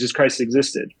man named Jesus Christ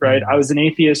existed, right? I was an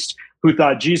atheist who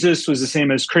thought Jesus was the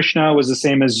same as Krishna, was the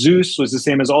same as Zeus, was the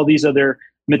same as all these other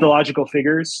mythological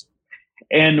figures.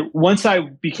 And once I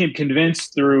became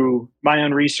convinced through my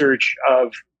own research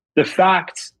of the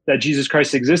fact that Jesus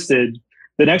Christ existed,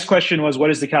 the next question was, what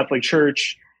is the Catholic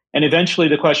Church? And eventually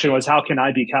the question was, how can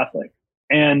I be Catholic?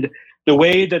 And the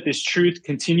way that this truth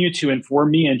continued to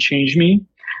inform me and change me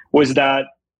was that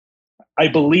I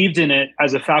believed in it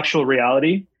as a factual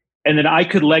reality, and then I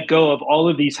could let go of all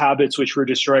of these habits which were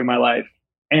destroying my life.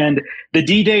 And the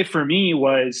D-Day for me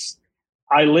was,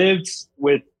 I lived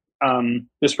with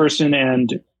this person,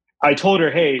 and I told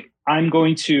her, hey, I'm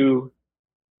going to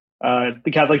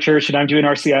the Catholic Church and I'm doing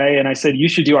RCIA. And I said, you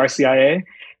should do RCIA.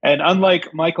 And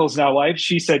unlike Michael's now wife,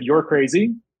 she said, you're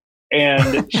crazy.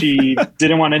 And she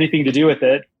didn't want anything to do with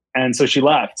it. And so she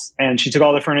left, and she took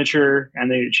all the furniture,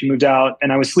 and she moved out,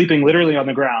 and I was sleeping literally on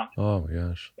the ground. Oh my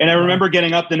gosh. And I remember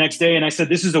getting up the next day, and I said,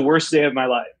 this is the worst day of my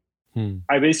life.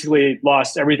 I basically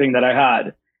lost everything that I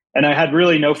had. And I had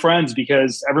really no friends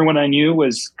because everyone I knew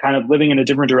was kind of living in a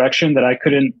different direction that I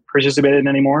couldn't participate in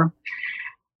anymore.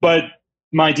 But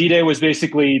my D-Day was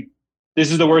basically,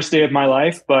 this is the worst day of my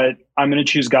life, but I'm going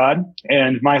to choose God.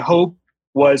 And my hope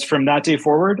was from that day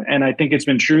forward, and I think it's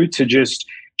been true, to just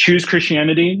choose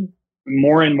Christianity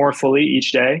more and more fully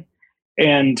each day.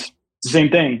 And the same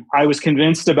thing, I was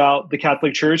convinced about the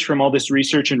Catholic Church from all this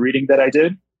research and reading that I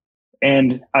did.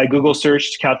 And I Google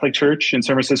searched Catholic Church in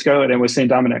San Francisco, and it was St.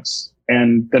 Dominic's.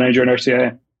 And then I joined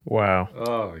RCIA. Wow.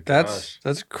 Oh, that's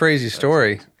a crazy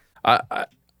story.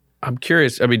 I'm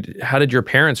curious. I mean, how did your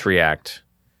parents react?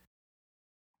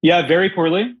 Yeah, very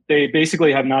poorly. They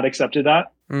basically have not accepted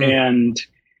that. And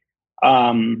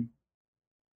I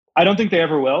don't think they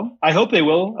ever will. I hope they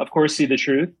will, of course, see the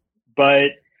truth. But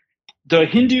the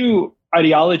Hindu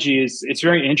ideology it's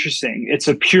very interesting. It's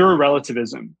a pure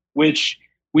relativism, which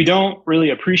we don't really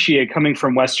appreciate coming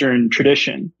from Western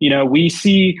tradition. You know, we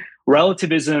see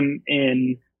relativism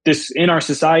in our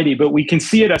society, but we can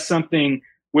see it as something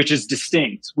which is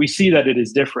distinct. We see that it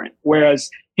is different. Whereas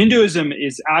Hinduism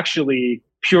is actually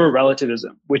pure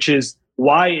relativism, which is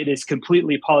why it is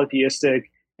completely polytheistic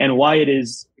and why it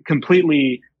is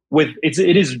completely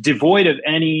it is devoid of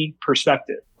any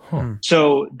perspective.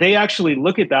 So they actually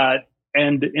look at that,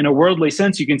 and in a worldly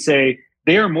sense, you can say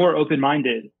they are more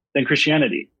open-minded than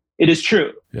Christianity. It is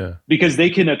true, because they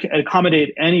can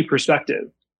accommodate any perspective.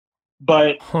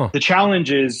 But the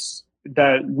challenge is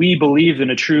that we believe in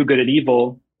a true good and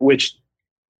evil, which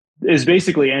is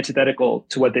basically antithetical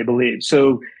to what they believe.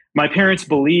 So my parents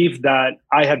believe that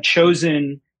I have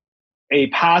chosen a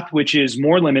path which is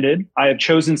more limited. I have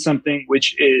chosen something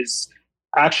which is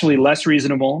actually less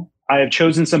reasonable. I have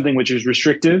chosen something which is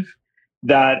restrictive,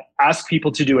 that asks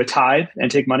people to do a tithe and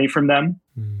take money from them,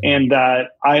 and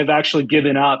that I have actually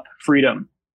given up freedom.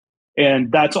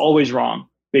 And that's always wrong,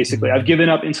 basically. I've given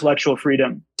up intellectual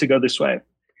freedom to go this way.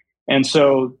 And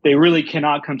so they really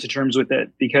cannot come to terms with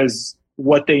it, because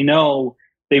what they know,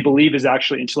 they believe is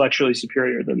actually intellectually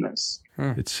superior than this.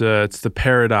 It's the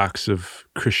paradox of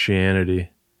Christianity.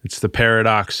 It's the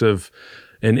paradox of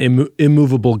an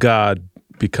immovable God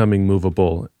becoming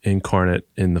movable, incarnate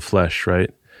in the flesh, right?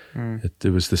 It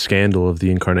was the scandal of the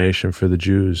incarnation for the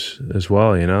Jews as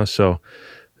well, you know? So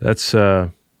that's,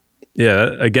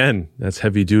 again, that's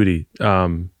heavy duty.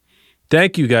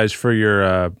 Thank you guys for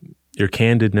your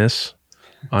candidness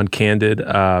on Candid,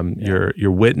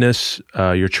 your witness,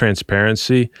 your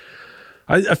transparency.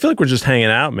 I feel like we're just hanging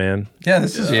out, man. Yeah,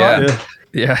 this is fun.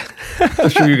 Yeah. I'm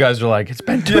sure you guys are like, it's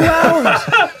been 2 hours.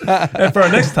 And for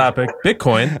our next topic,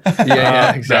 Bitcoin.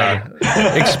 Yeah, exactly.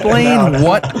 Explain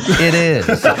what it is.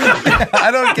 I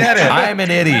don't get it. I'm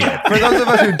an idiot. For those of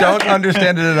us who don't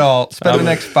understand it at all, spend the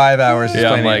next 5 hours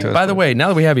explaining I'm like, it to us. by the way, now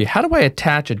that we have you, how do I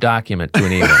attach a document to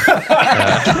an email?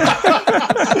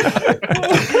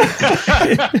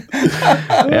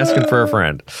 Asking for a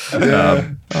friend.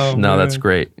 No, that's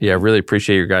great. Yeah, really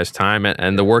appreciate your guys' time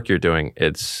and the work you're doing.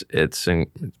 It's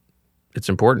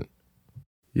important.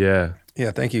 Yeah.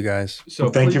 Yeah, thank you guys. So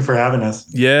thank you for having us.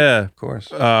 Yeah. Of course.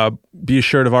 Be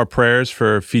assured of our prayers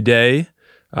for Fide.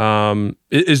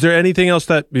 Is there anything else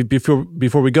that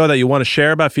before we go that you want to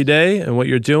share about Fide and what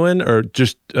you're doing, or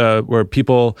just where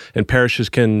people and parishes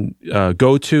can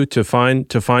go to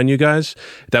find you guys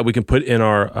that we can put in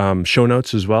our show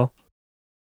notes as well?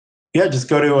 Yeah, just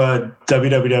go to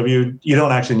www. You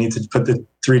don't actually need to put the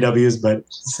 3 W's, but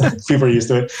people are used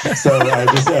to it. So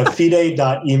just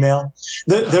fide.email.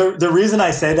 The reason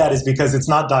I say that is because it's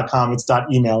not .com, it's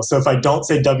 .email. So if I don't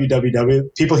say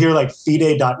www, people hear like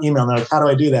fide.email and they're like, how do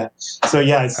I do that? So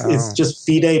yeah, it's just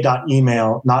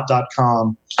fide.email, not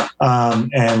 .com.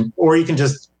 Or you can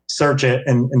just search it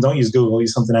and don't use Google,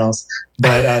 use something else.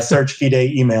 But search Fide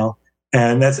email.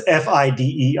 And that's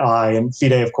FIDEI, and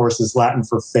fide, of course, is Latin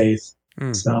for faith.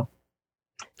 So,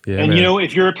 yeah, and man.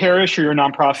 If you're a parish or you're a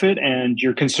nonprofit and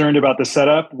you're concerned about the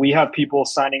setup, we have people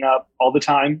signing up all the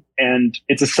time, and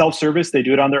it's a self-service. They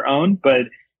do it on their own, but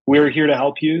we're here to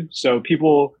help you. So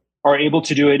people are able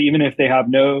to do it even if they have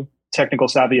no technical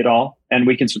savvy at all, and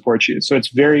we can support you. So it's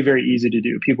very, very easy to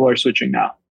do. People are switching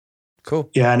now.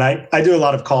 Cool. Yeah, and I do a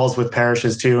lot of calls with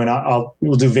parishes too, and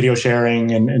we'll do video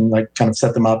sharing and like kind of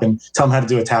set them up and tell them how to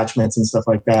do attachments and stuff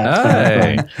like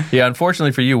that. Yeah,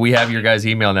 unfortunately for you, we have your guys'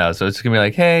 email now, so it's gonna be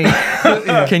like, hey,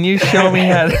 can you show me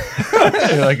how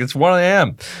to? You're like, it's 1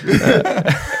 a.m.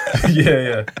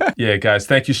 Yeah, guys,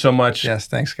 thank you so much. Yes,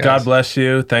 thanks, guys. God bless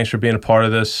you. Thanks for being a part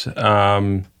of this.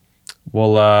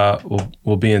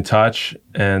 We'll be in touch,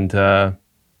 and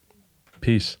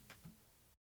peace.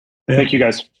 Yeah. Thank you,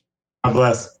 guys. God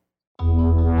bless.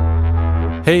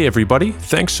 Hey everybody,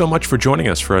 thanks so much for joining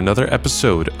us for another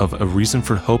episode of A Reason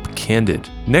for Hope Candid.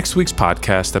 Next week's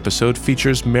podcast episode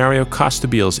features Mario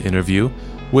Costabile's interview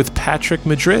with Patrick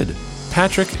Madrid.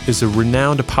 Patrick is a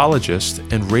renowned apologist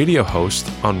and radio host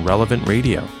on Relevant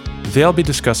Radio. They'll be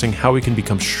discussing how we can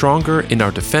become stronger in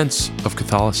our defense of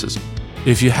Catholicism.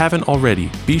 If you haven't already,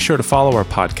 be sure to follow our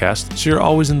podcast so you're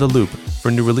always in the loop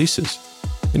for new releases.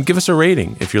 And give us a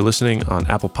rating if you're listening on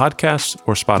Apple Podcasts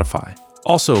or Spotify.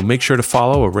 Also, make sure to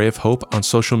follow Array of Hope on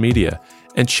social media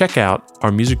and check out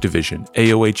our music division,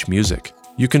 AOH Music.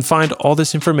 You can find all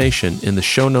this information in the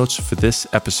show notes for this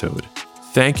episode.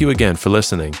 Thank you again for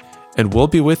listening, and we'll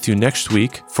be with you next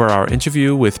week for our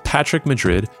interview with Patrick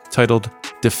Madrid titled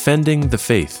Defending the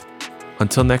Faith.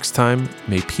 Until next time,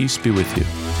 may peace be with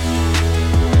you.